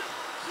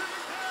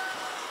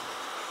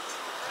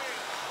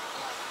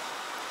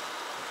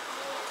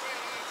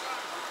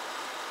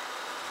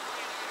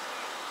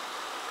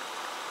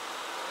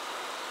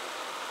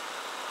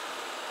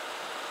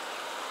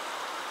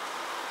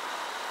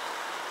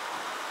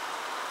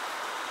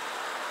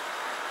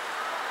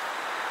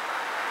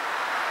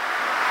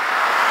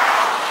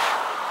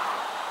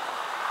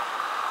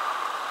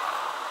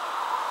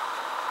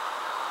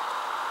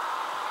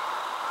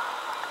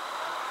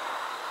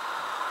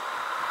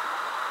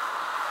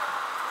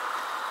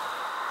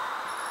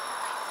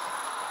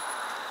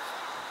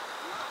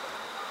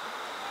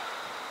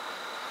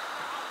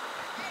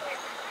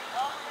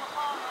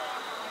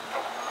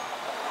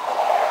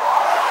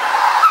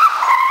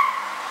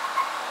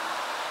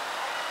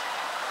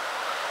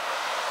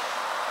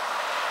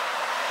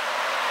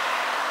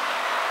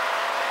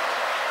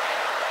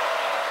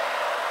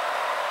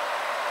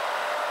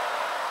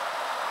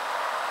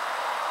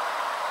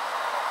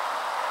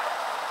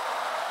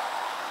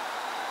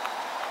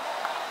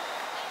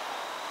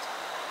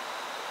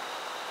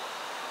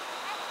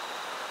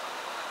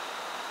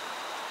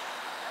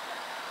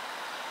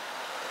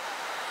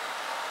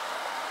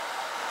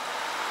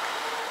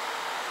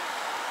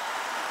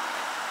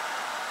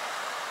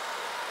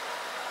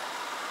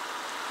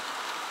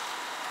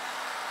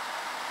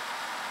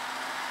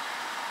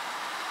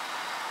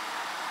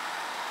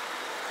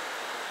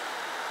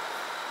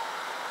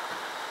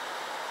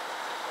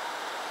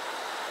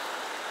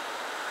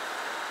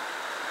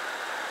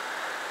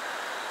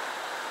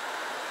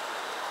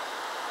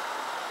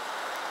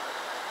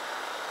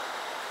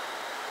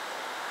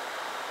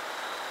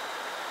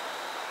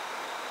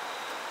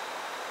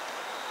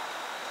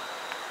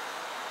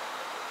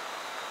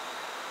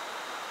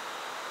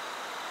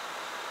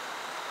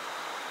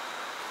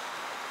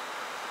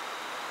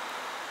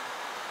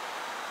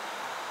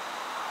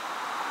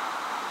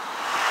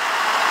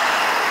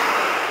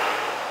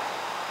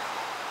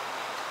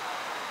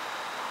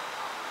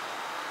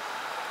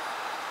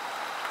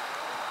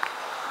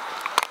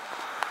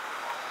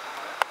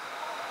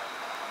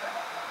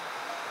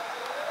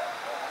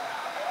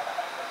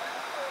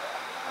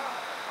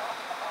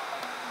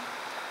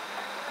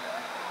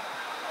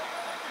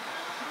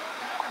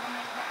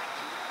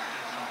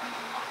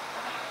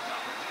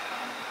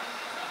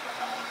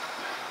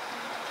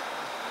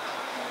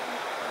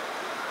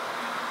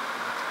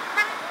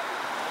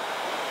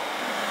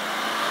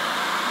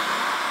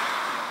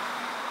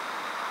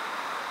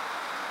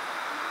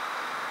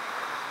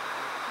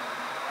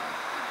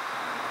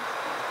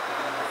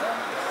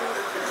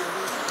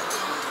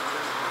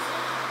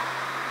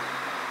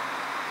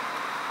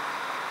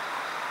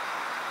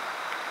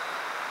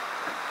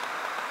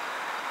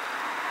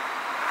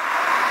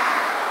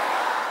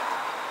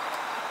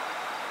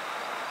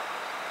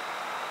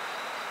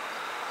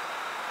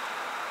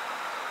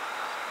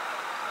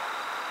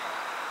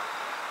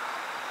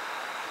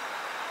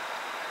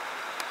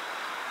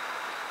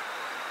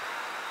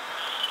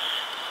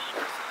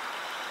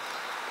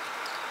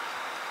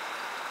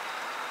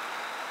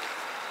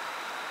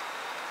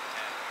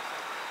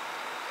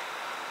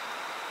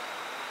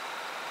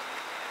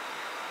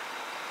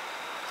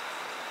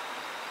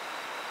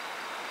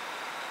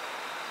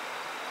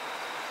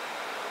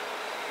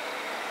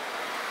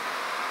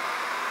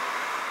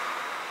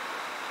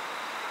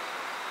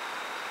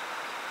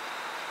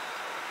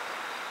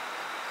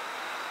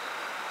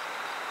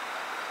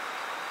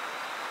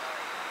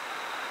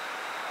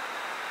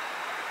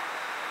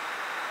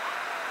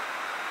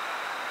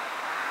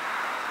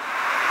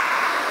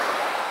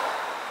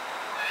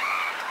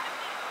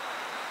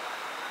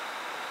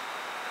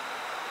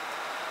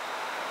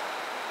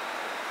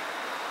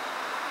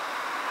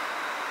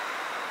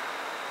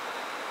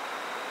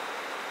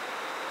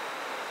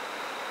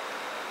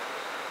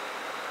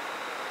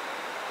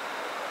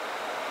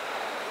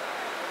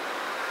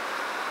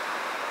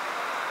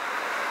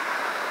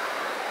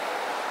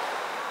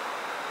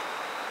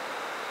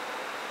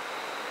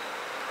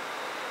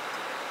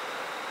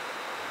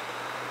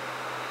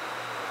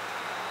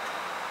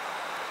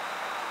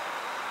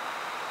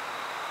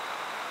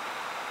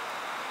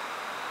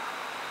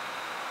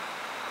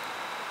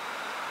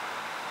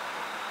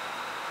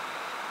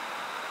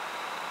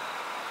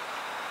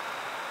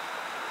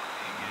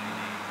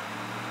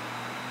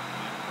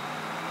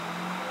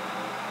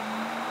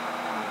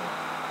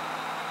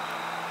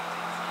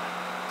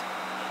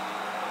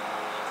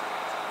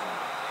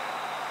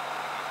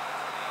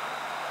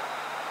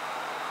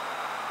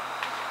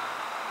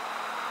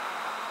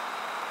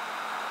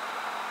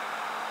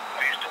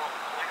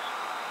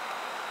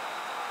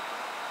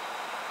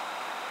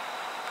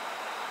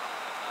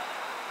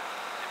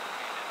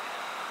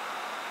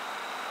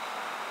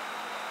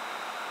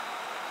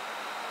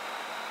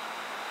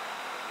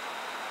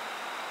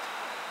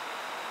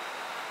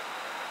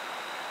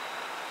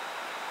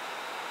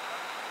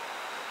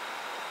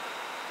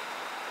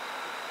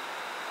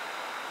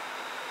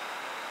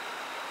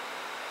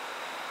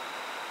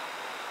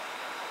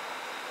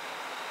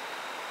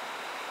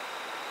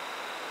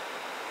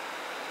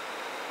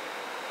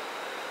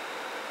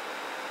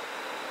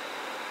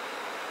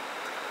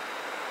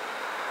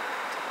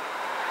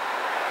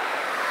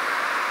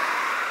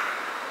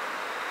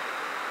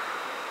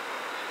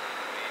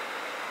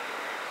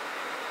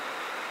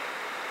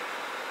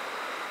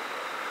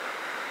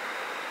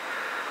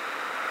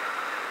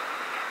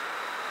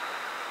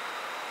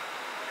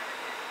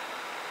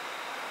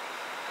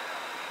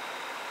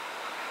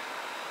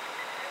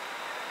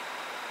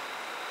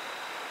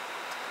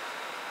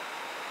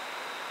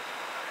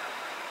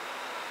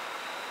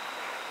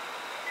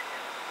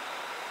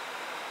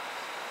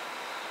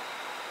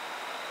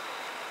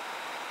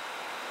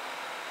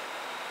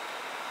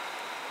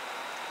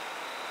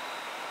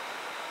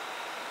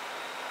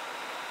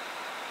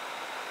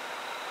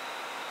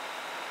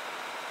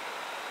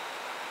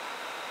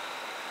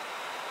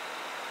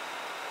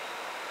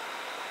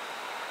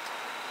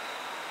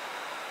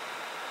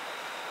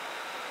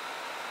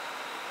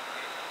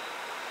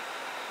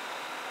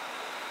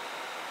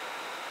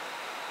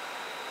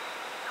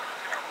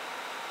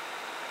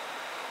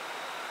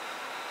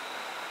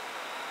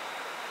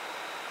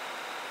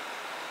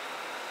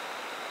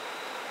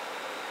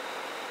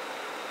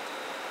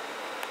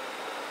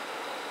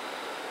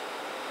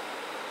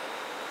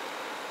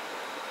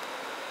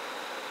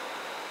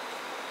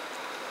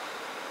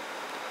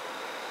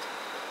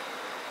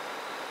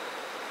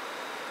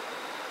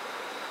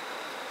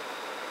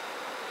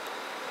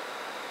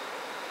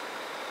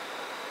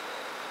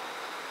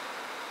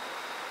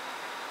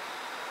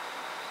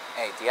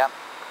 Hey, Diop.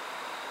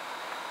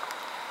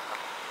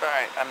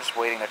 Alright, I'm just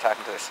waiting. They're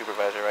talking to their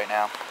supervisor right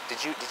now.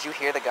 Did you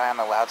hear the guy on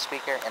the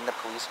loudspeaker in the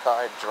police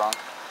car, drunk,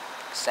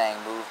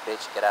 saying, "Move,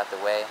 bitch, get out the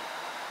way,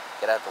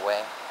 get out the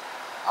way,"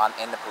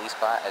 in the police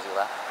car as he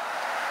left?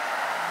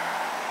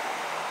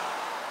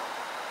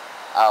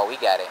 Oh, we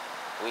got it.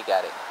 We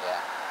got it,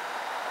 yeah.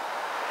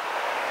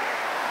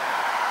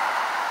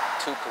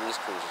 2 police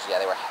cruisers, yeah,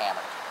 they were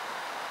hammered.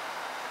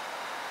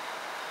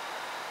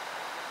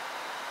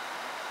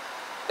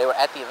 They were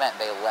at the event,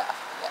 they left,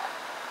 yeah.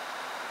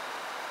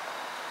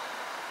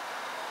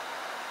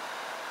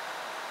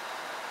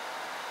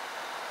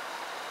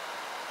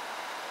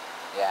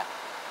 Yeah.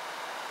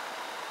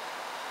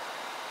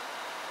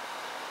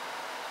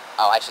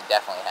 Oh, I should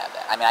definitely have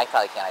that. I mean, I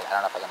probably can't, I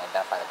don't know if I can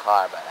identify the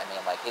car, but I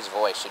mean, like, his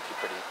voice should be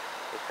pretty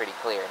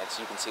clear, and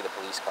you can see the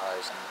police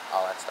cars and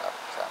all that stuff,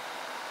 so.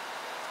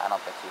 I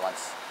don't think he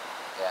wants,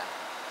 yeah.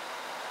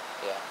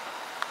 Yeah.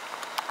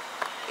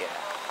 Yeah.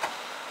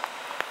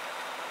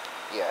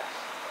 Yeah.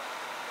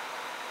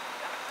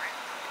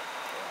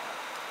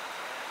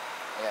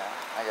 Yeah,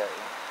 I got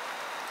you.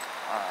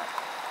 Alright.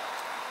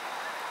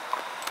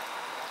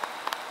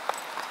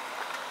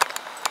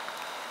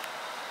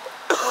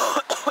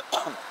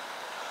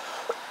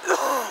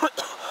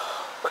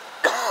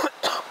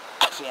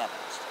 Actually, I'm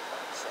gonna start by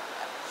the same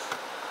house.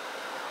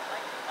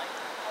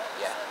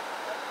 Yeah.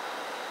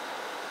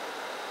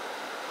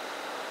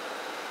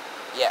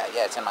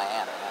 Yeah, it's in my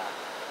hand right now.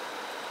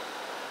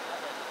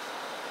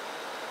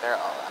 They're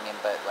all, I mean,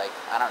 but like,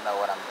 I don't know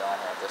what I'm doing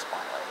here at this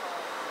point. Like,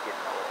 it's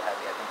getting a little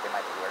heavy. I think they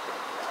might be working,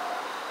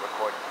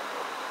 recording.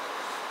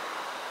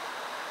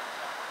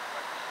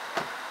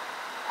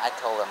 I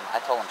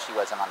told him she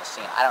wasn't on the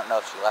scene. I don't know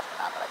if she left or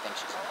not, but I think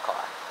she's in the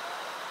car.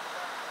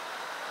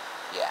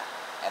 Yeah,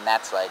 and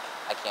that's like,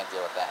 I can't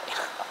deal with that.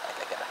 Like,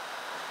 I gotta.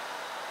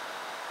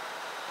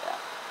 Yeah.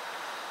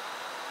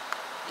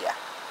 Yeah.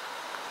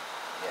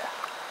 Yeah.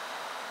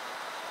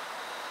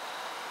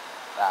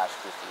 Gosh,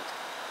 50.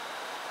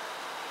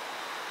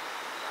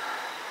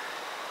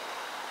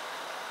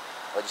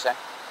 What'd you say?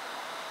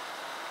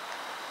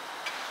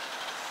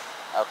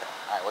 Okay.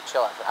 Alright, well,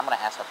 chill out. I'm going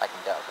to ask him if I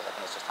can go, because I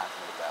think it's just time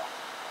for me to go.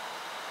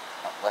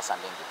 Unless I'm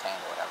being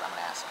detained or whatever, I'm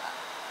going to ask him that.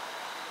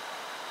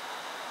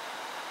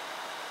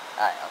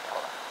 Alright, okay,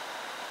 hold on.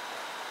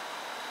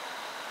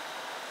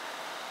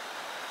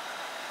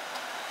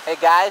 Hey,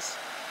 guys.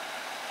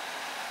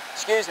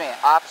 Excuse me,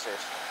 officers.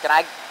 Can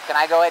I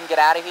go ahead and get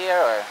out of here,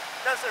 or?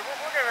 No, sir,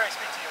 we're going to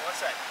speak to you. One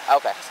sec.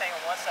 Okay. Just hang on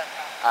 1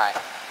 second. Alright.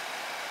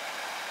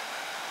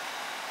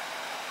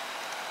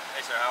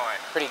 Hey, sir, how are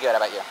you? Pretty good.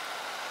 How about you?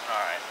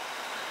 Alright.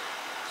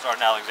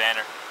 Sergeant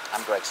Alexander.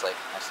 I'm Greg Slate.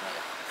 Nice to meet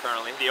you.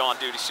 Currently the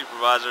on-duty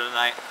supervisor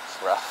tonight. It's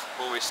rough.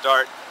 Before we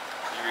start,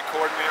 you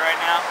recording me right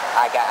now?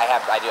 I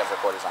do have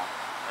recorders on.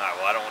 Alright,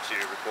 well, I don't want you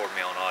to record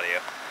me on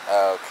audio.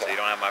 Okay. So you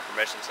don't have my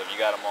permission, so if you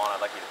got them on,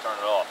 I'd like you to turn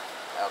it off.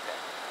 Okay.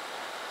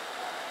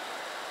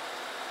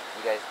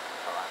 You guys,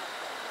 hold on.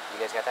 You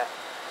guys got that?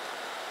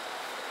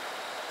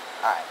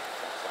 Alright.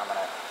 So I'm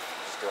gonna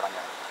just do it on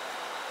your end.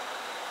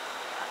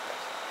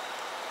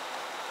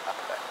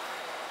 Okay.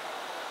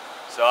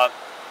 So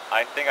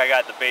I think I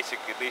got the basic,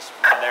 at least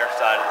from their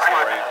side of the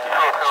story. Can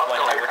you explain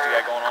to me what you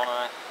got going on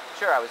tonight?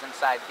 Sure, I was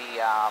inside the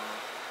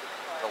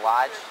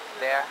lodge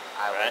there.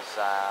 I was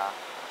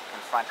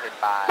confronted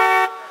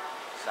by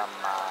some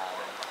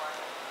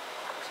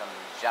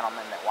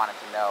gentlemen that wanted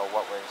to know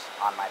what was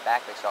on my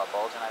back. They saw a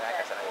bulge in my back.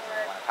 I said I didn't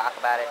really want to talk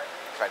about it.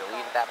 I tried to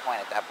leave at that point.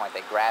 At that point,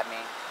 they grabbed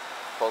me,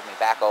 pulled me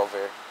back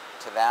over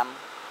to them.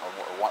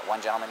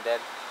 One gentleman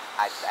did.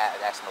 I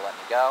asked them to let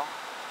me go.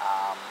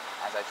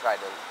 As I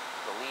tried to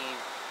leave,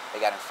 they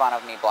got in front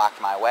of me,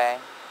 blocked my way.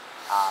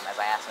 As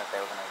I asked them if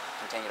they were going to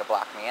continue to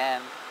block me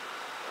in,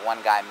 one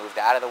guy moved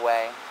out of the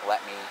way,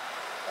 let me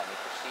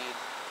proceed.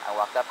 I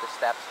walked up the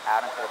steps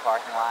out into the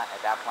parking lot.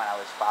 At that point, I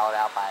was followed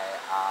out by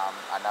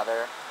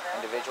another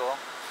individual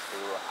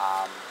who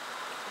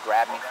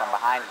grabbed me from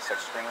behind. He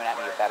started screaming at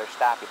me, "You better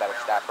stop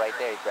right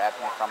there." He grabbed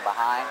me from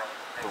behind,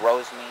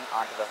 throws me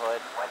onto the hood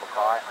of a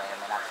car. It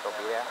may not still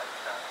be there.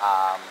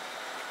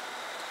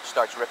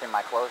 Starts ripping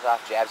my clothes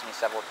off, jabs me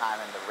several times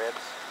in the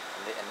ribs,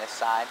 in this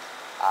side,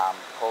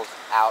 pulls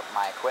out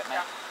my equipment.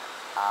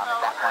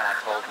 At that point, I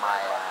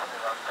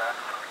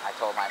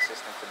told my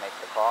assistant to make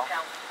the call,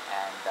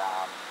 and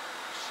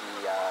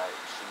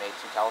she made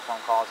 2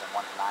 telephone calls and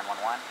 1 to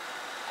 911,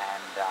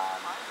 and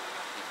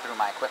he threw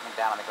my equipment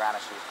down on the ground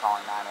as she was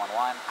calling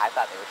 911. I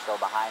thought they were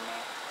still behind me.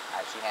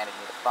 She handed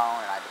me the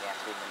phone, and I began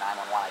speaking to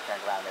 911. I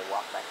turned around, and they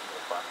walked back into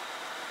the apartment.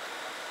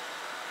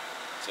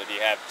 So do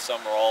you have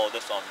some or all of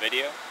this on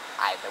video?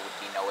 There would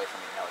be no way for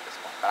me to know at this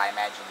point, but I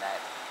imagine that,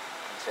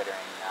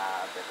 considering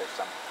that there's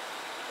some.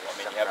 I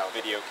mean, you have a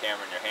video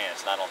camera in your hand.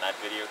 It's not on that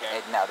video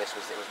camera? No, it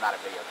was not a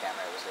video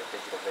camera. It was a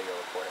digital video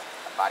recorder,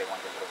 a Body One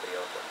digital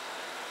video recorder.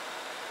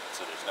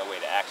 So there's no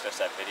way to access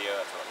that video?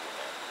 That's what I'm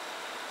getting at.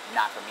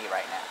 Not for me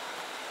right now.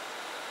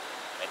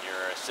 And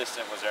your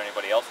assistant, was there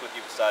anybody else with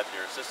you besides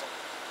your assistant?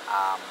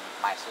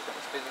 My assistant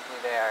was physically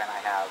there, and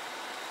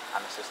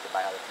I'm assisted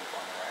by other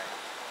people in the area.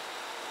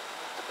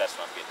 That's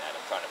what I'm getting at.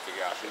 I'm trying to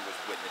figure out who was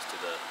witness to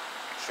the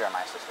Sure,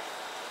 my sister.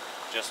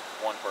 just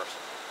one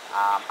person.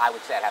 I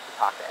would say I'd have to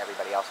talk to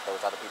everybody else. If there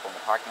was other people in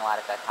the parking lot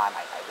at that time,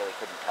 I really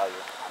couldn't tell you.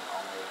 I'm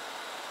only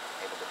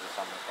able to do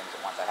so many things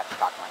at once. I'd have to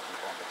talk to my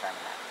people and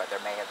determine that. But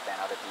there may have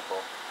been other people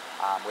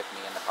with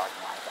me in the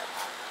parking lot at that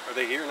time. Are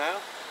they here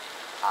now?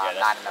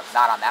 Not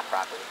on that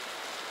property.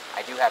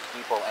 I do have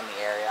people in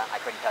the area.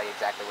 I couldn't tell you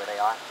exactly where they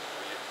are.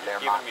 You're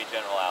giving me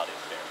generalities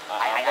here.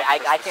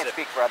 I can't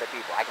speak for other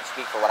people. I can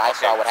speak for what I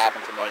saw, what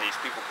happened to me. Are these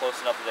people close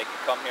enough that they can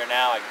come here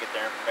now? I can get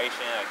their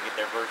information. I can get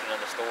their version of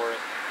the story.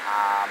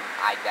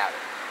 I doubt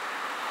it.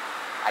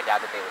 I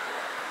doubt that they would do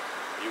it.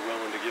 Are you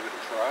willing to give it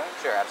a try?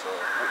 Sure,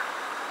 absolutely.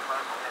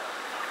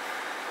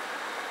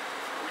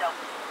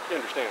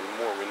 You understand, the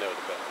more we know,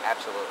 the better.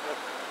 Absolutely.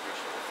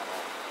 Appreciate it.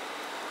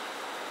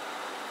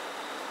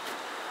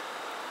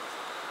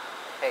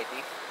 Hey,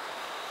 Dee.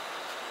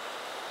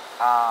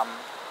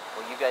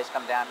 Will you guys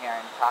come down here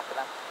and talk to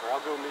them? Or I'll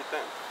go meet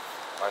them.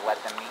 Or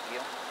let them meet you?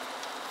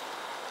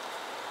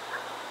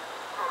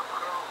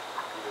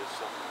 There's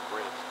something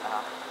great.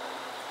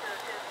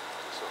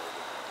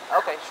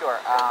 Okay, sure.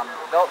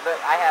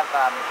 I have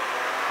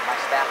my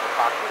staff will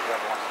talk to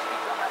whoever wants to speak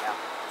to them right now.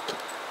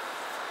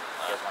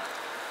 You guys want to?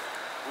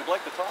 We'd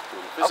like to talk to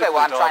them. Okay,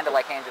 well, I'm trying to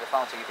like hand you the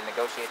phone so you can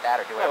negotiate that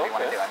or do whatever you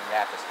want to do. I mean, you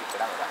have to speak to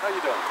them about it. How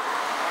you doing?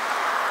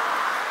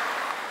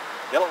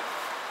 Hello?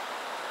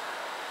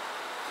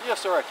 Yes,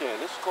 sir, I can.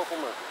 This is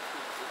Corporal Murphy.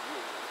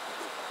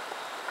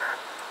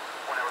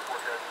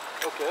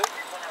 Okay.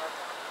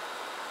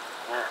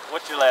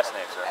 What's your last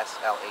name, sir?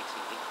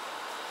 S-L-A-T-E.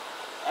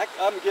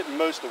 I'm getting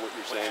most of what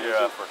you're saying. What's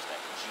your first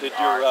name? Did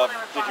your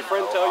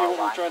friend tell you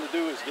what we're trying to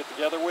do is get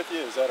together with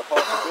you? Is that a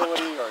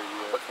possibility? Are you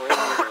afraid?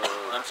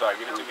 Or I'm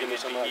sorry, give it to me.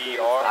 G-R?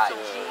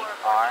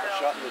 G-R.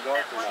 Shot in the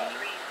dark or not?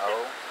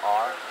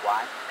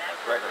 G-O-R-Y.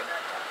 Gregory.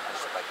 I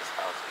just like to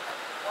spell it.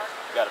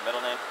 You got a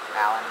middle name?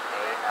 Allen,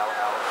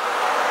 A-L-L.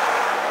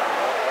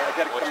 I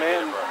got a What's your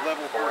command date of birth?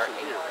 level person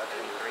here.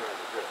 4833.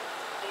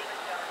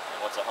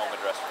 And what's a home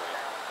address for you?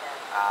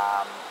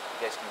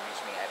 You guys can reach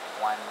me at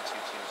 1220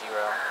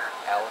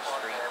 L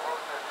Street,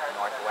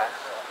 Northwest,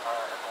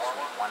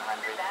 Suite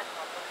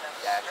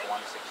 100-164.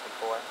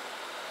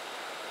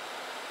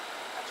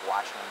 That's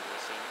Washington,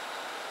 D.C.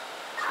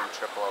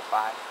 20005.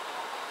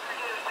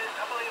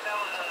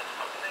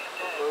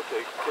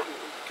 Okay,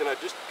 can I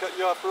just cut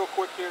you off real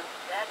quick here?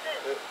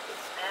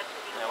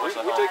 Now, We what's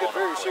a take it home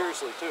very phone number?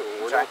 seriously too.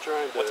 We're Sorry? not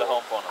trying to. What's a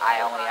home phone number?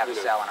 I only have a You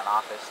know, cell and an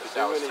office. The to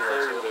cell do is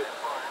anything that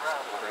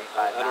 02-359-6406.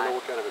 I don't know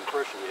what kind of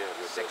impression you have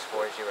with this.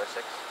 Well,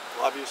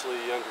 obviously,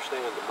 you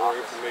understand the more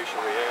Office. information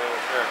we have,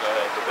 Sure, go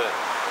ahead. the better.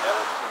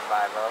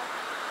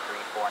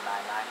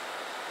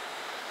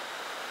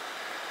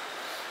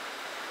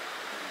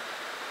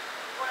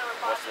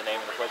 250-3499. What's the name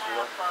of the place you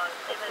work?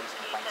 The Police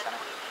Complaint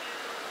Center.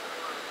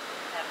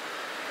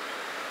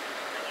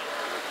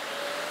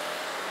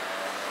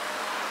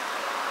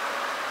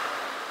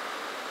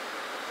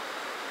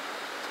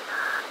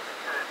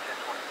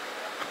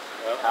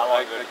 Well, How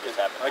long ago did this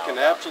happen I now, can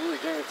about?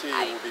 absolutely guarantee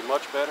it will be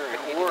much better, I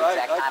and couldn't give or you the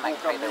exact time. I will can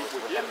tell come you meet that was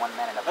with you. within 1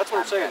 minute of the That's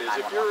what I'm saying. time Is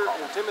that if 911 you're call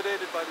went.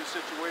 intimidated by the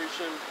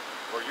situation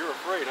or you're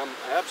afraid, I'm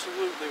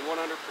absolutely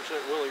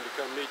 100% willing to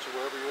come meet you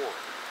wherever you want.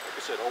 Like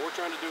I said, all we're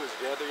trying to do is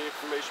gather the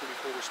information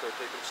before we start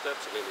taking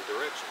steps in any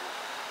direction.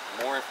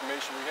 The more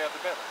information we have,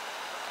 the better.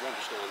 You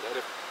understand that?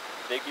 If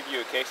Did they give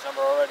you a case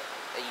number already?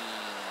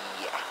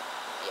 Yeah.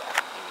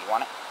 You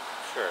want it?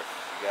 Sure.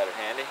 You got it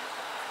handy?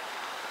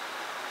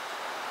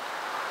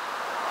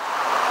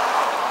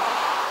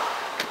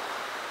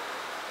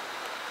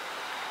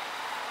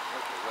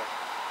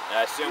 And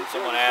I assume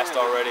someone asked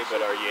already,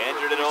 but are you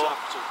injured at all?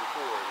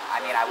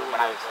 I mean, when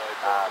I was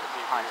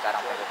punched, I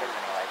don't think that there's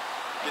any like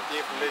get the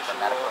need information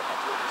for medical off,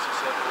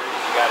 attention.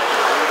 You got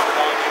any bruises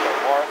on you or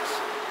marks?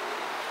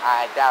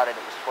 I doubted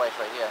it was twice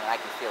right here. I mean,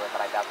 I can feel it, but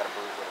I doubt that a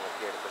bruise would have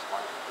appeared at this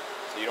point.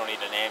 So you don't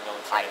need an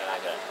ambulance or I anything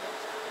like that?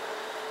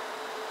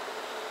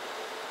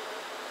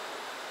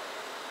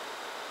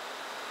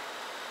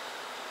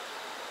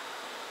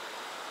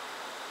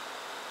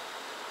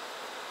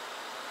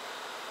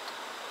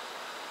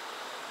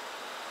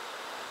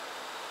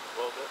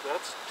 Well,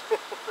 that's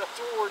that's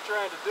what we're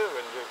trying to do,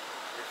 and you're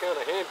kind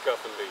of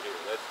handcuffing me here.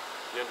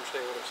 You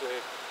understand what I'm saying?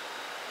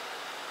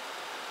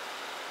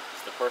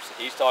 Does the person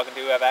he's talking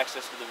to have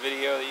access to the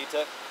video that you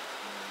took?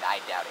 I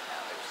doubt it. No,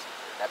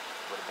 that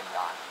would have been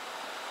gone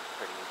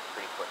pretty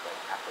quickly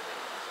after the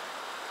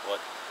incident.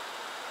 What?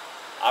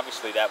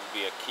 Obviously, that would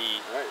be a key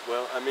All right.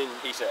 Well, I mean,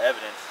 piece of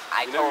evidence.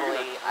 I You know,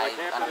 you're totally like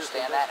half of this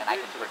understand that, and I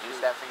can investigation. produce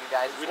that for you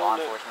guys. We It's law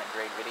don't know. enforcement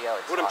grade video.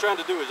 It's what I'm trying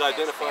to do is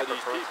identify these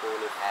tamper-proof. people,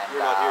 and if And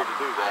you're not here to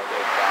do that, I would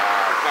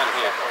you're kind of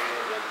check for handcuffed.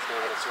 you You understand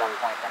what at I'm some saying?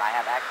 point when I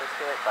have access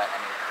to it. But I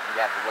mean, you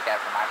have to look at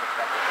it from my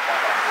perspective. The point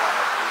that I'm dealing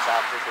with police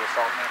officers who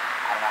assault me,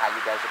 I don't know how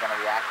you guys are going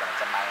to react, and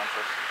it's in my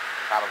interest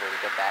probably to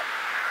get that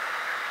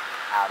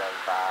out of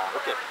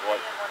Okay.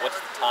 What's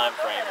the time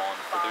frame on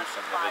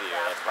producing the video?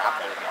 That's what I'm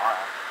probably trying to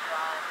tomorrow.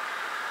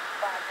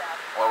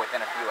 or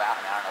within a few hours.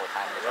 I mean, I don't know what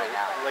time it is right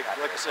now. Like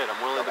I said, I'm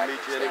willing to back meet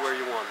to you the anywhere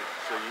station. you want,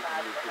 so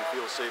you can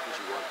feel as safe as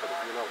you want. But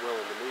if you're not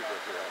willing to meet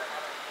with me,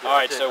 All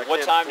right, so what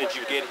time did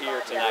you get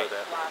here tonight?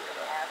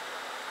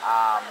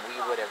 We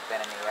would have been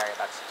in the area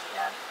about 6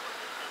 p.m.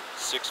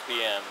 6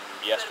 p.m.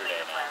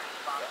 yesterday now.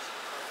 Yes.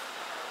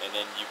 And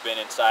then you've been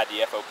inside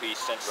the FOP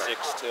since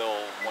 6 till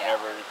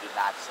whenever? Yeah,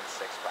 not since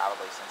 6,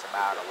 probably since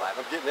about 11.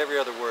 I'm getting every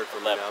other word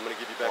from you 11. now. I'm going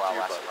to give you back to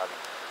your buddy. 11.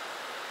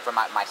 For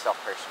myself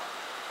personally.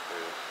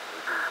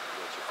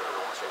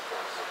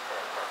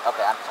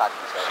 Okay, I'm talking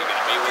to you. Is she going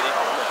to be with you?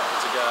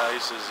 It's a guy,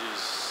 he says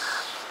he's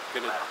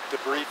going to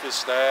debrief his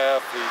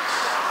staff.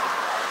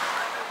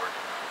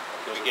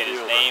 Can we get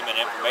his name and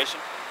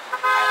information? I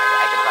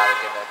can probably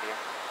give that to you.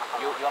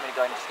 You want me to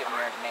go ahead and just give them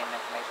your name and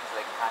information so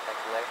they can contact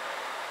you later?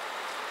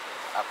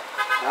 Okay.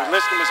 We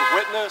list him as a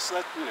witness.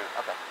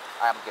 Okay.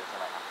 I'm gonna give it to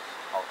him right now.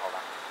 Hold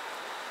on.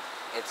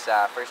 Its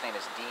first name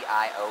is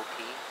D-I-O-P.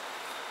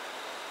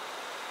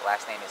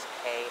 Last name is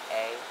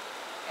K-A.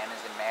 M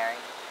as in Mary.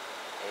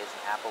 A as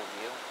in Apple.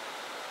 U.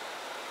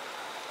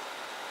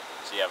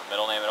 Does he have a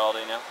middle name at all? Do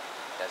you know?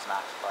 Does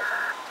not, as far as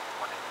I know.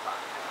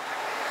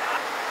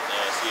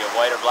 Yeah, is he a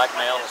white or black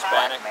male?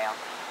 Hispanic? Black male.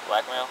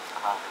 Black male?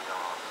 Uh-huh.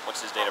 What's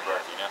his date of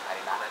birth? You know? I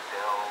do not.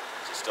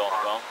 Is he still on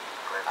the phone?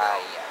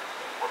 Yeah.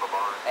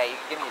 Hey, you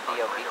can give me a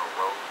DOB. You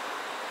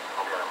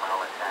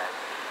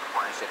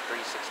said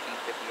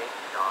 31658?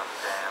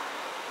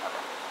 Okay.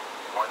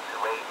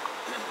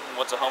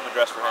 What's a home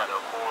address for him?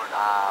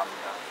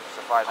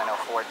 So far as I know,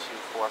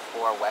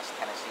 4244 West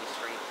Tennessee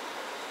Street,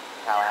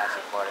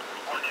 Tallahassee, Florida,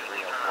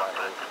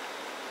 32304.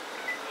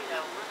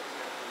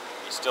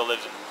 He still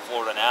lives in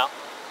Florida now?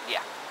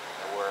 Yeah.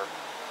 We're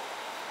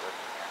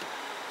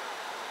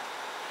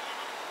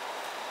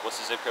What's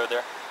the zip code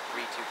there?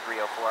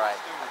 32304, I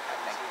think.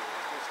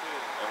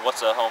 And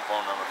what's a home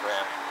phone number for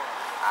him?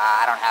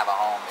 I don't have a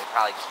home. They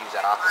probably just use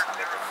that office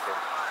number for him too.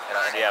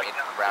 Does he have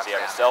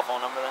a cell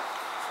phone number then?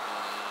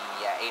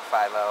 Yeah,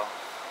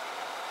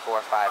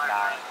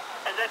 850-459-3003.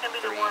 Is that going to be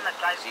the one that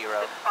drives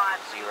 650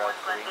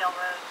 Glendale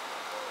Road,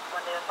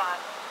 Glendale 5?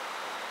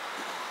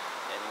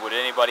 And would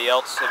anybody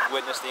else have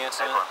witnessed the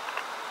incident?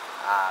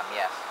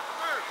 Yes.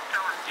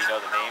 Do you know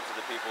the names of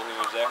the people who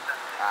was there?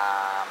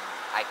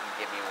 I can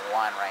give you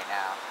one right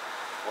now.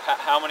 Well,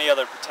 how many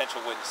other potential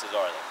witnesses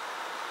are there?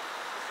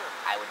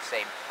 I would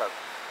say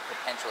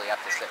potentially up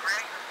to 6.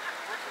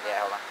 Yeah,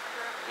 hold on.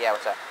 Yeah,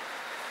 what's up?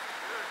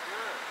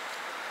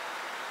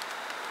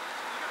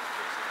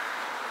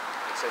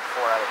 He said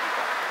 4 other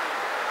people.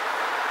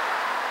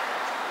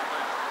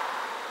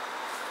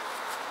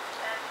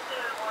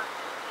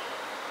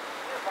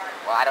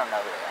 Well, I don't know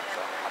who they are,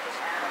 so I'll just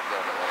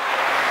deal with it later.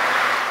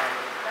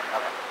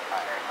 Okay,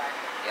 alright.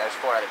 Yeah, there's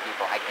 4 other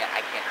people. I can't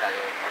tell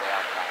you who they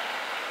are.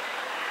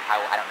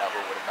 I don't know who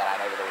would have been. I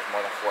know that there was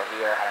more than 4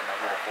 here. I don't know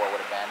who the 4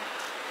 would have been.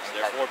 Is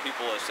there 4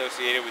 people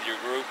associated with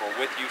your group or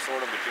with you,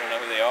 sort of, but you don't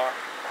know who they are?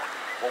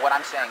 Well, what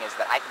I'm saying is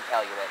that I can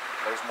tell you that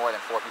there's more than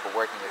 4 people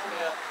working with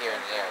me here in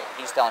the area.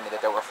 He's telling me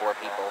that there were 4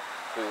 people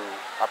who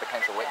are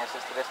potential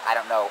witnesses to this. I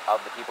don't know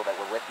of the people that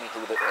were with me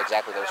who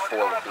exactly those 4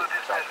 would be,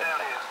 so I couldn't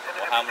tell you.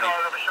 Well,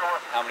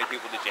 how many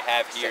people did you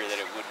have here 6. that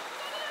it wouldn't?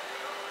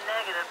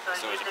 Negative.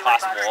 So is it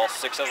possible all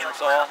 6 of them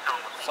saw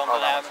something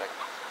Hold on happen? 1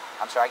 second.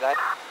 I'm sorry, go ahead.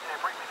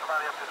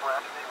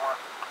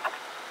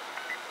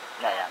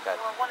 No, yeah, go ahead.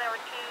 Well, 1 hour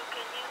 2,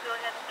 can you go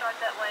ahead and start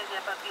that way? The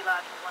FOP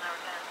lodge is 1 hour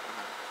 10.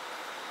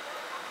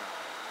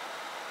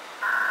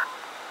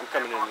 I'm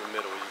coming in the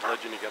middle. He's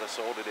alleging he got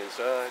assaulted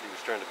inside. He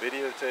was trying to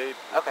videotape,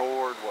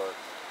 record, what?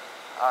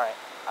 All right.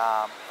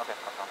 Okay,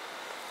 no problem.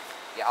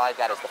 Yeah, all I've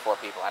got is the 4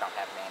 people. I don't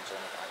have names or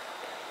anything like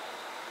that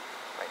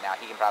right now.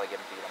 He can probably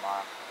give them to you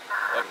tomorrow.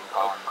 Or you can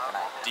call him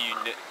tonight.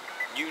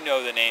 Do you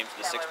know the names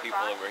of the 6 people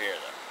over here,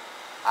 though?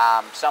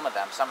 Some of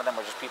them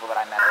were just people that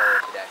I met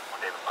earlier today.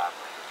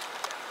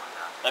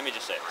 Let me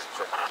just say this,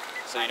 Sure.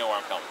 so you know where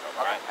I'm coming from,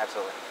 all right?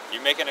 Absolutely.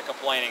 You're making a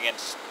complaint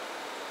against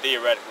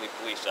theoretically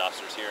police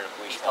officers here at a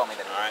police He told me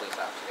that station, he was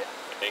all a police officer,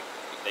 yeah.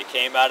 They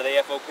came out of the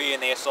FOP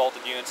and they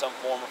assaulted you in some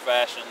form or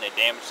fashion. They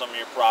damaged some of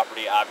your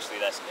property. Obviously,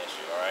 that's an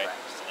issue, all right?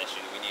 Right. It's an issue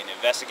that we need to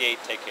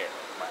investigate, take care of.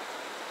 Right.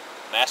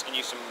 I'm asking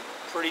you some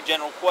pretty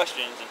general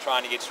questions and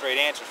trying to get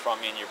straight answers from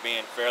you, and you're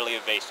being fairly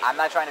evasive. I'm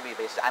not trying to be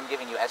evasive. I'm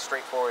giving you as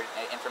straightforward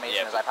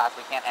information as I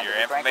possibly can. And your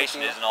to be frank with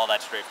information you, isn't all that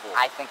straightforward.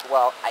 I think,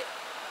 well,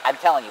 I'm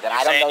telling you that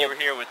I don't know. You're saying you were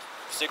here with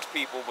 6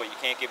 people, but you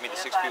can't give me the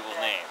 6 people's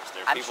names.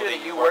 They're I'm people sure that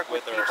that you work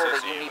work with or people, that you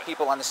associated meet with.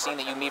 people on the scene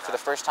that you meet for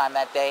the first time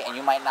that day, and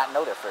you might not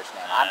know their first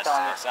name. I'm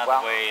telling you, that's not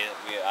well, the way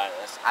that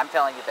I'm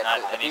telling you that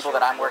not the any people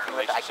sort that of I'm working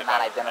with, I relationship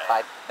cannot I would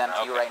identify them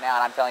to you Okay. right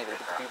now, and I'm telling you that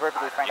to be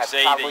perfectly frank, You I've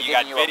say that probably you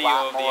got given you a video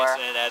lot of the more.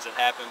 incident as it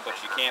happened, but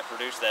you can't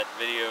produce that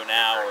video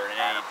now or in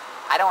any.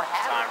 I don't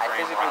have it. time I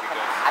frame physically where you can.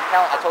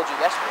 could I told you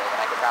yesterday that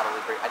I could probably.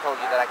 I told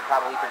you that I could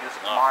probably produce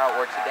it tomorrow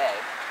or today,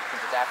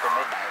 since it's after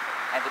midnight.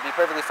 And to be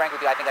perfectly frank with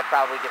you, I think I've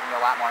probably given you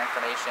a lot more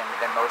information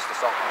than most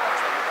assault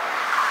complaints that you've done.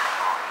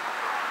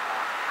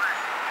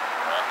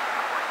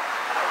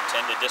 I would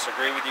tend to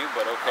disagree with you,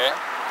 but okay.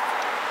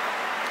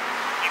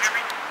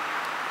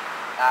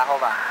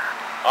 Hold on.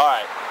 All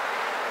right.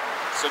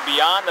 So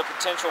beyond the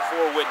potential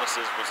 4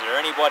 witnesses, was there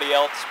anybody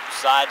else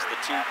besides the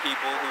 2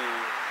 people who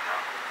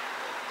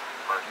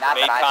Not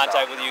made that I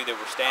contact saw. with you that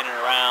were standing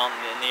around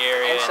in the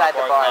area? Inside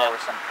in the bar, parking there lot?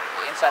 were some.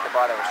 Inside the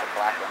bar, there were some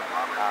black women.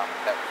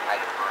 That I.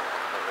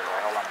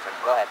 Hold on a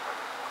second. Go ahead.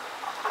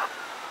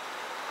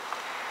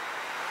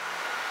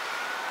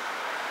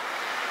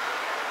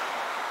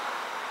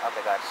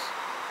 Okay, guys.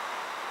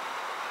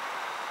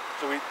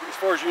 So as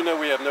far as you know,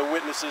 we have no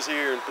witnesses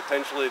here, and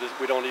potentially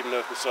we don't even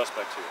know if the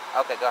suspect's here.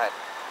 Okay, go ahead.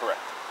 Correct.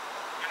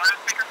 You on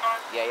speakerphone?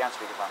 Yeah, you're on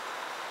speakerphone.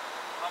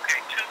 Okay,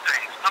 2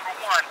 things. Number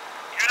 1,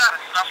 you're not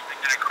a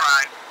suspect in a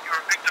crime.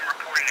 You're a victim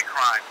reporting a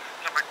crime.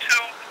 Number 2,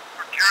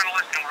 we're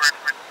journalists and we're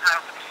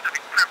entitled to civic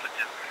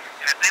privileges.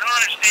 And if they don't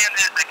understand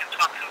that, they can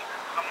talk to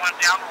someone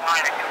down the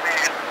line at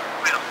command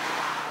will.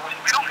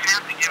 We don't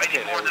have to give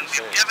any more than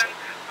we've given.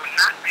 We're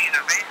not being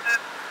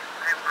evasive.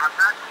 And I'm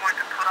not going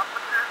to put up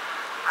with this.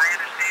 I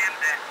understand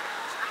that,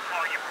 first of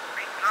all, you were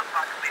beaten up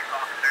by police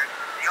officers.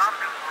 The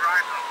officers who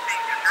arrived on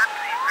scene, you're not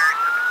being very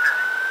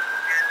sympathetic.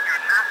 And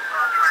you're not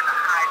trying to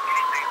hide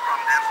anything from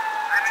them.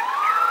 I'm in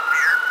control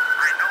here.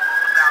 I know what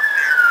was out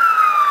there. We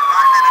will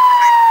provide that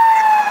information to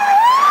you.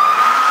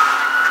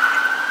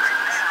 Right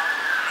now,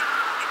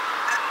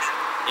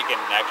 He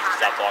can actually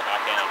stop talking.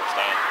 I can't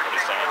understand what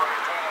he's saying.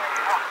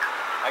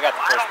 I got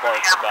the first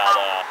part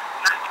about,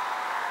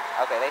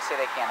 Okay, they say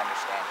they can't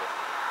understand you.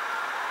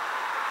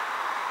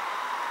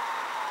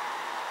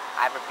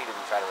 I've repeatedly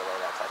tried to relay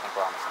that, so I think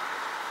we're on the same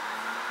page.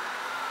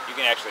 you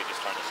can actually just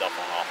turn the cell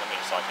phone off. Let me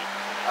just talk to you.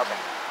 Okay.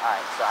 All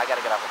right. So I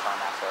got to get off the phone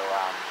now. So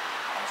I'm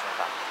just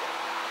gonna talk to you.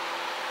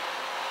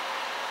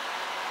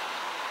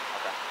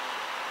 Okay.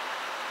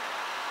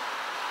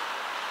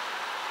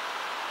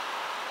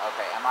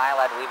 Okay. Am I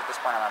allowed to leave at this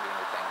point? I'm not being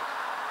detained.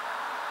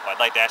 I'd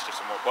like to ask you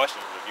some more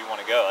questions. If you want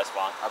to go, that's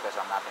fine. Okay.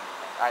 So I'm not being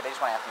detained. All right. They just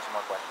want to ask me some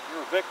more questions.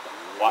 You're a victim.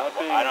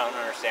 I don't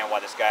understand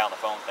why this guy on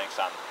the phone thinks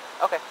I'm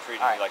Okay. treating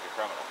All right. you like a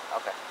criminal.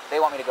 Okay.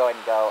 They want me to go ahead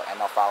and go, and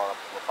they'll follow up.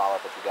 We'll follow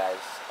up with you guys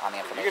on the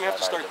information. You're going to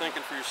have to I've start already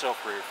thinking for yourself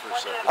for a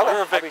second. Okay,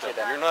 You're a I victim. appreciate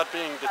that. You're not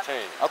being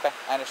detained. given. Okay.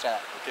 I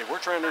understand that. Okay, we're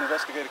trying to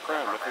investigate a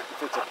crime.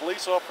 If it's a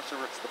police officer,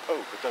 it's the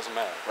Pope. It doesn't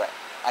matter. Right.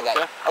 I got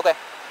Okay. you. Okay.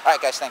 All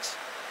right, guys. Thanks.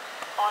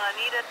 On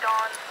Anita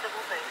Dawn Civil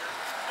Base.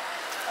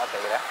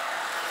 Okay. You there?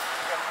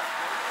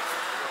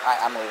 All right.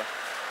 I'm leaving.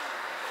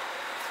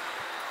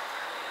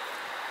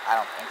 I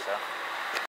don't think so.